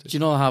 glass ones too. Do you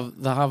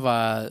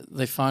know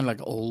they found like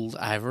old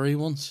ivory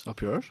ones?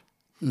 Up yours?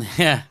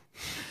 Yeah.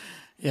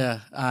 Yeah.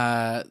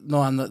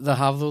 No, and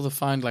they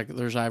found like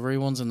there's ivory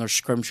ones and there's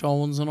scrimshaw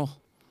ones and all.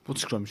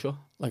 What's scrimshaw?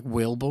 Like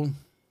whalebone.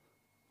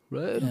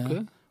 Right, Yeah.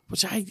 okay.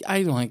 which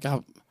I don't think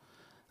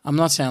I'm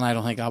not saying I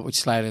don't think that would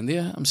slide into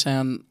you. I'm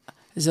saying,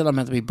 is it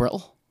meant to be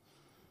brittle?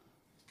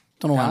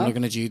 Don't know why I'm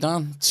looking at you,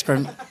 Dan.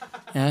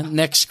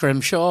 Nick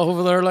Scrimshaw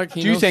over there. Like,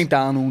 do you think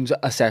Dan owns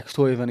a sex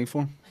toy of any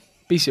form?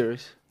 Be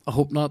serious. I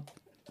hope not,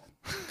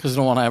 because I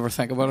don't want to ever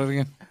think about it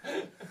again.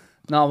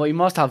 No, but you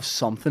must have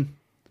something.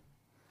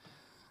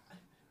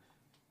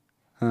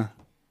 Huh?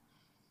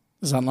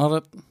 Is that not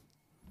it?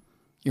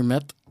 Your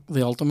mitt,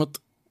 the ultimate,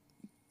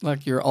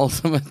 like your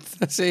ultimate.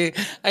 See,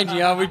 I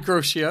knew I would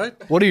gross you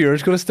out. What are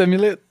yours going to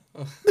stimulate?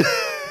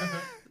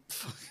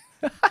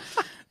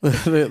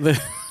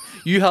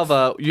 You have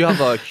a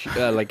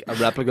like a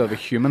replica of a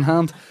human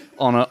hand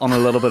on a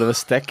little bit of a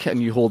stick,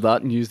 and you hold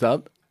that and use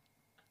that.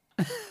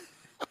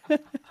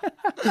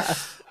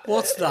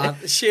 What's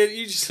that? Shit,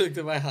 you just looked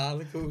at my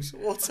hand and goes,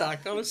 what's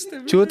that gonna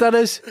stimulate? Do you know what that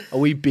is? A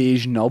wee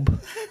beige nub.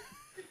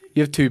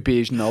 You have 2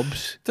 beige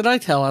nubs. Did I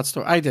tell that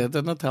story? I did,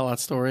 didn't I tell that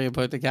story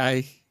about the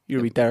guy?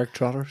 Your wee Derek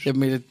Trotters. Gave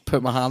me to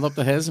put my hand up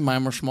to his and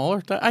mine were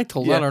smaller. I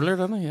told that earlier,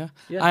 didn't I?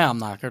 Yeah. I am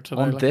knackered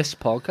today. On this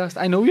podcast?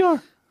 I know you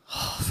are.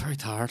 Oh, very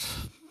tired.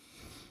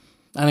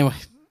 Anyway,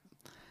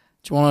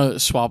 do you want to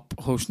swap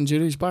hosting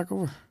duties back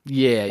over?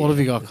 Yeah. What have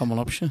you got coming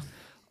up, Shane?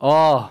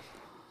 Oh,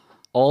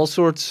 all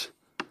sorts.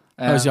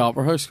 How's the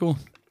Opera House going?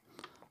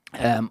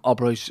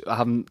 Opera House,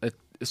 it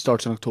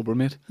starts in October,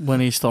 mate.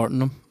 When are you starting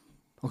them?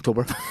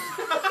 October.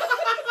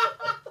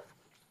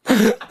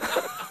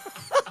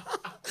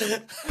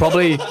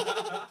 Probably. That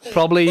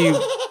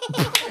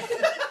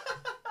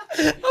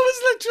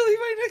was literally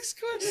my next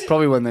question.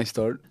 Probably when they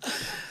start.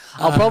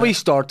 I'll probably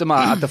start them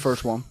at the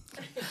first one.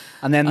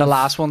 And then the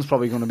last one's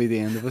probably going to be the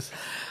end of it.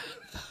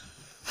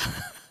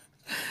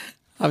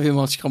 Have you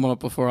much coming up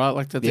before that?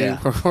 Like the day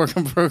work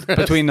in progress?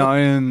 Between now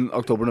and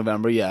October,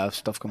 November, yeah, I have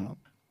stuff coming up.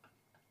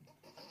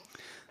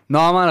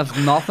 No, man,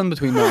 I've nothing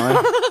between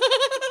now.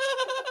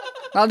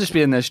 I'll just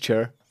be in this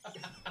chair.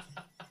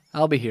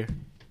 I'll be here.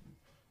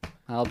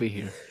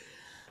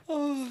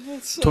 Oh,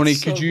 that's Tony,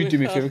 could you do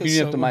me a favour? Can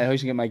you up to my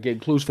house and get my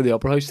gig closed for the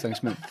Opera House?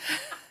 Thanks, mate.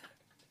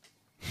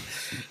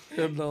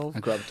 Good enough.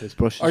 And grab a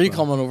toothbrush. Are you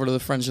coming over to the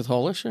Fringe at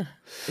Hull this year?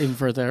 Even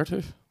for a day or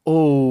two?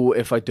 Oh,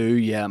 if I do,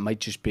 yeah, it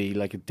might just be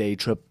like a day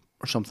trip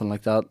or something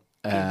like that.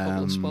 A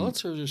couple of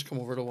spots, or just come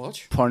over to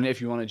watch? Pardon,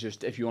 if you want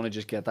to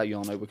just get that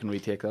yawn out, we can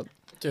retake that.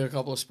 Do a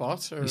couple of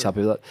spots, or He's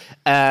happy with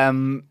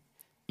that.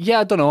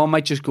 Yeah, I don't know. I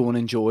might just go and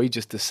enjoy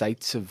just the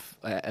sights of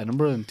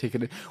Edinburgh and take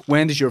it.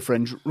 When does your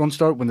Fringe run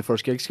start? When the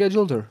first gig's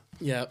scheduled, or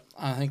yeah,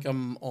 I think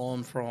I'm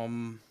on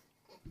from.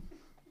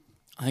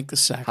 I think the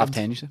 2nd.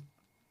 10:30, you say?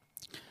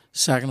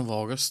 2nd of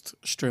August,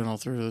 straight on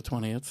through to the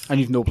 20th. And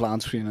you've no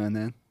plans between now and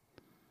then?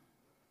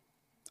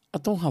 I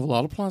don't have a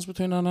lot of plans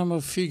between now and then. I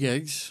have a few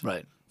gigs.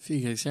 Right. A few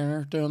gigs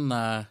here. Doing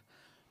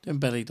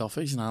Betty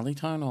Duffy's in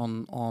Alleytown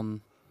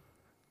on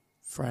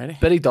Friday.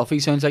 Betty Duffy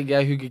sounds like a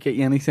guy who could get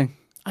you anything.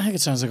 I think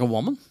it sounds like a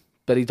woman.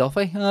 Betty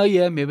Duffy? Oh,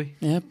 yeah, maybe.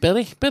 Yeah,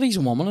 Betty. Betty's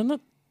a woman, isn't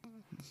it?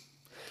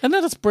 Isn't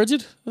it? It's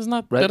Bridget, isn't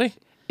that Right. Betty?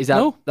 Is that...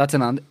 No. That's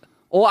an Andy...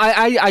 Oh,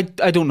 I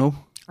don't know.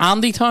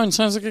 Andy Town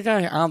sounds like a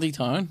guy. Andy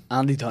Town.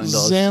 Andy Town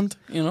does. Zend,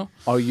 you know.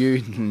 Are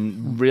you...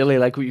 really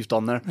like what you've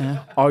done there.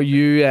 Yeah. Are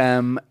you...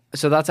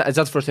 So is that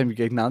the first time you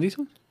gigged in Andy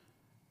Town?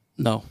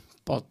 No,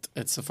 but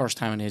it's the first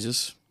time in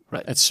ages.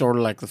 Right. It's sort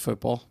of like the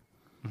football.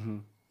 Mm-hmm.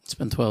 It's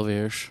been 12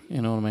 years,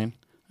 you know what I mean?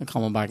 And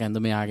coming back into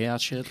Miyagi,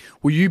 that shit.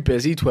 Were you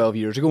busy 12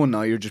 years ago and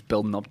now you're just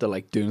building up to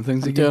like doing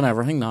things I'm again? doing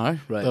everything now.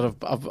 Right.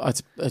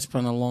 That it's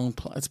been a long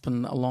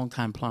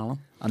time planning.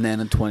 And then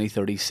in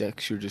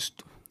 2036 you're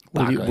just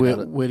Where back do, out where, at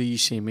it. where do you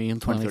see me in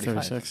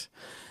 2035. 2036?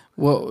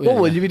 What What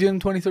will you be doing in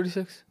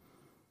 2036?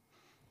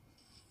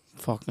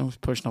 Fuck no,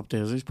 pushing up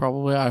daisies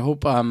probably. I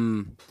hope.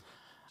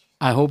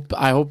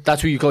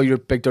 That's what you call your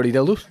big dirty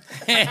dildos?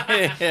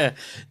 Yeah,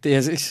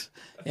 daisies.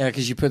 Yeah,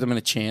 because you put them in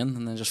a chain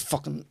and then just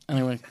fucking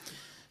anyway.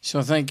 So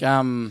I think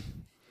I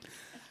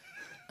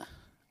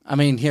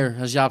mean, here,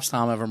 has Yap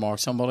Stam ever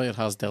marked somebody that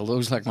has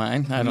dildos like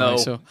mine? I don't think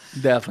so.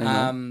 Definitely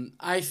not.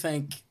 I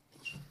think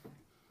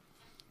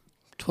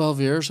 12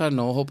 years. I don't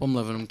know. I hope I'm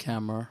living in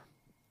Canmore.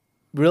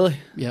 Really?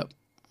 Yep.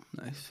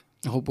 Nice.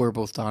 I hope we're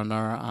both down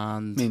there.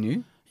 And Me and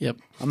you? yep.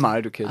 I'm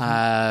married with kids.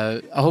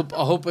 I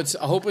hope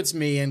it's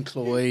me and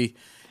Chloe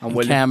and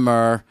William.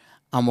 Canmore,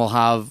 and we'll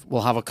have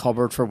a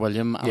cupboard for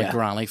William and a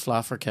granny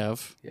flat for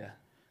Kev. Yeah.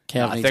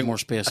 Kev needs more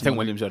space. I think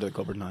William's out of the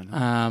cupboard now.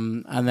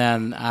 And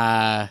then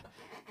I'd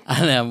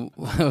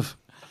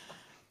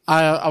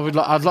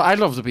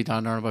love to be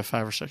down there in about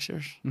 5 or 6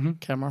 years. Mm-hmm.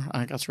 Canmore, I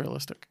think that's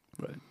realistic.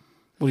 Right.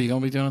 What are you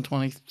going to be doing in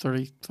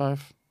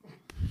 2035?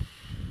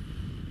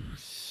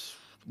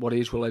 What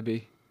age will I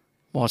be?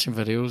 Watching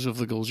videos of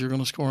the goals you're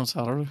going to score on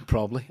Saturday.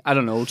 Probably. I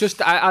don't know.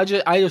 Just I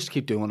just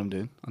keep doing what I'm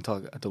doing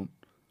until I don't.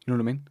 You know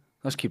what I mean?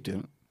 I just keep doing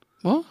it.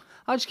 What?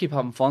 I just keep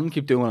having fun,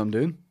 keep doing what I'm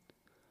doing.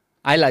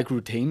 I like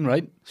routine,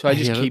 right? So I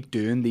just hate keep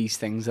doing these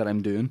things that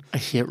I'm doing. I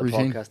hate the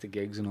routine. podcast, the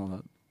gigs, and all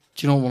that.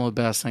 Do you know what one of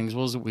the best things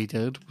was that we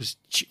did was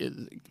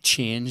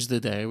change the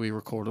day we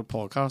recorded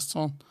podcasts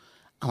on,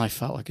 and I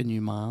felt like a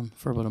new man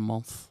for about a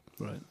month.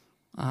 Right.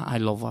 I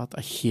love that.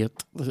 I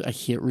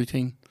hate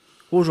routine.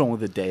 What was wrong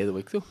with the day of the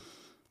week though?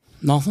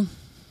 Nothing.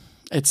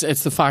 It's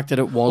the fact that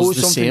it was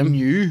the something same.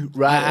 new,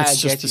 right? It's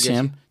just the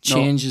same.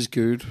 Change is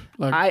good.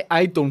 Like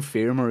I don't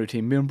fear my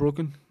routine being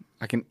broken.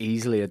 I can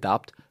easily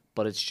adapt,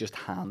 but it's just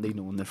handy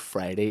knowing that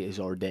Friday is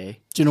our day.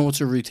 do you know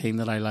what's a routine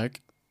that I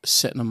like?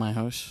 Sitting in my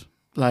house.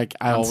 Like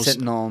I I'm always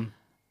sitting on.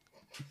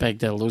 big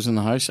dildos in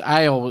the house.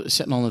 I always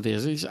sitting on the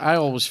daisies. I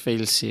always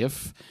feel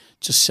safe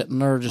just sitting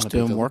there, just On a big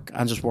doing dildo. work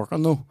and just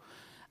working though.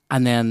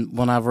 And then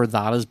whenever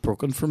that is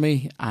broken for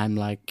me, I'm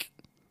like,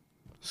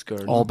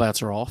 Scared. all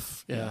bets are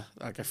off. Yeah,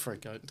 like I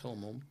freak out until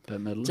I'm home.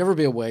 Bit middle. Do you ever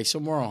be away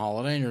somewhere on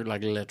holiday and you're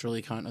like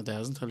literally counting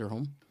days until you're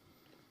home?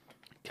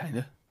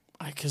 Kinda.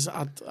 Because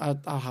that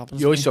happens. You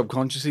to always me.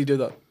 subconsciously do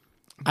that.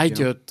 I you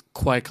do know. it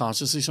quite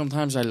consciously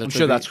sometimes. I literally. I'm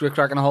sure that's great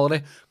cracking a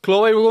holiday.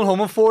 Chloe, we're going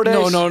home in 4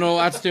 days. No.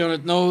 That's doing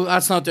it. No,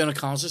 that's not doing it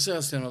consciously.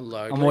 That's doing it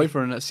loudly. I'm away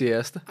for a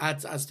siesta.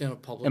 That's doing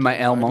it publicly. In my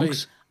L loudly.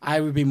 monks. I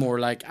would be more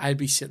like I'd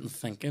be sitting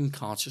thinking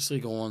consciously,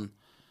 going,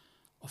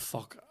 "Oh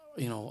fuck."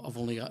 You know, I've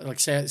only got like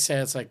say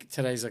it's like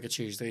today's like a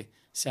Tuesday.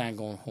 Say I'm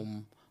going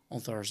home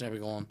on Thursday. I'll be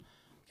going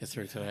get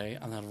through today,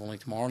 and then I've only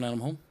tomorrow, and then I'm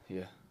home.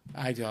 Yeah.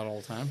 I do that all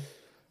the time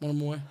when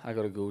I'm away. I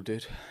gotta go,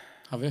 dude.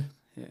 Have you?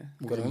 Yeah.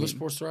 We're Got a going to meeting.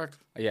 Sports Direct,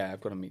 Yeah,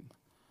 I've got a meeting.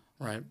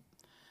 right?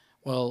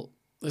 Well,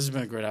 this has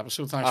been a great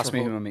episode. Thanks Ask for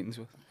me who my meeting's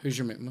with. who's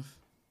your meeting with?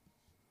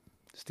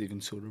 Steven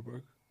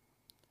Soderbergh.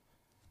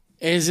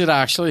 Is it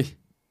actually?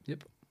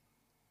 Yep.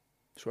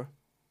 Sure.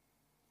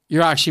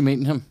 You're actually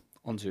meeting him?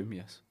 On Zoom,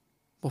 yes.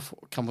 Before,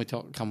 can we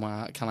talk? Can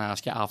I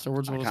ask you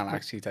afterwards? I what it's can't about?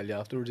 actually tell you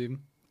afterwards even.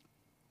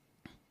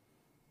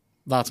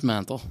 That's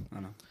mental.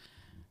 I know.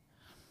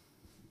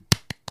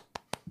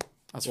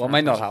 That's Well, it very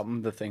might not impressive.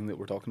 happen, the thing that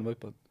we're talking about,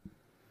 but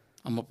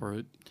I'm up a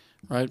route,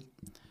 right?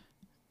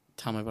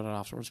 Tell me about it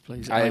afterwards,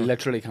 please. I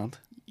literally can't.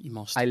 You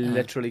must. I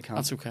literally can't.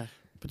 That's okay,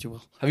 but you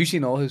will. Have you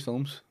seen all his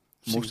films?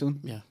 Most of them?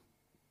 Yeah.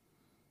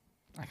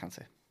 I can't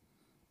say.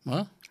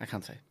 What? I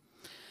can't say.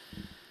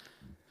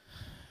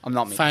 I'm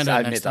not making Find I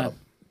out made next that time.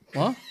 up.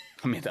 What?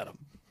 I made that up.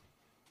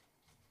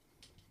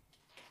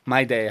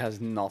 My day has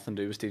nothing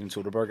to do with Steven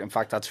Soderbergh. In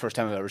fact, that's the first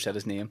time I've ever said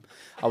his name.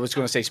 I was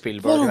going to say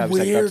Spielberg, and I was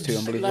like, that's too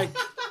unbelievable. like,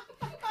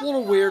 what a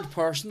weird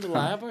person to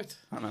lie about.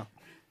 I know.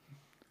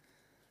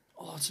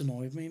 Oh, it's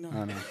annoyed me now.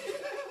 I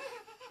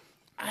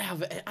know.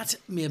 That's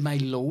made my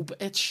lobe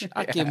itch.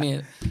 That gave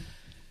me.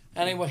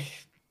 Anyway,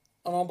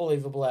 an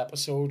unbelievable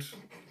episode.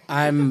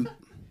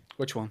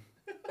 Which one?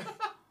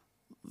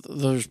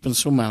 There's been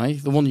so many.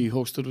 The one you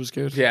hosted was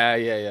good. Yeah.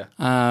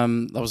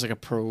 That was like a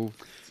pro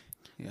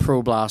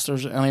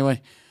blasters.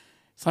 Anyway,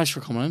 thanks for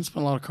coming in. It's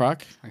been a lot of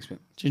crack. Thanks, mate.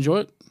 Did you enjoy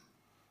it?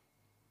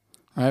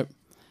 All right.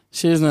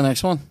 See you in the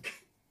next one.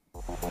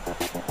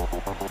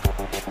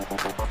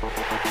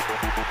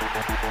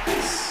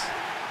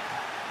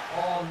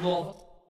 Oh, love it.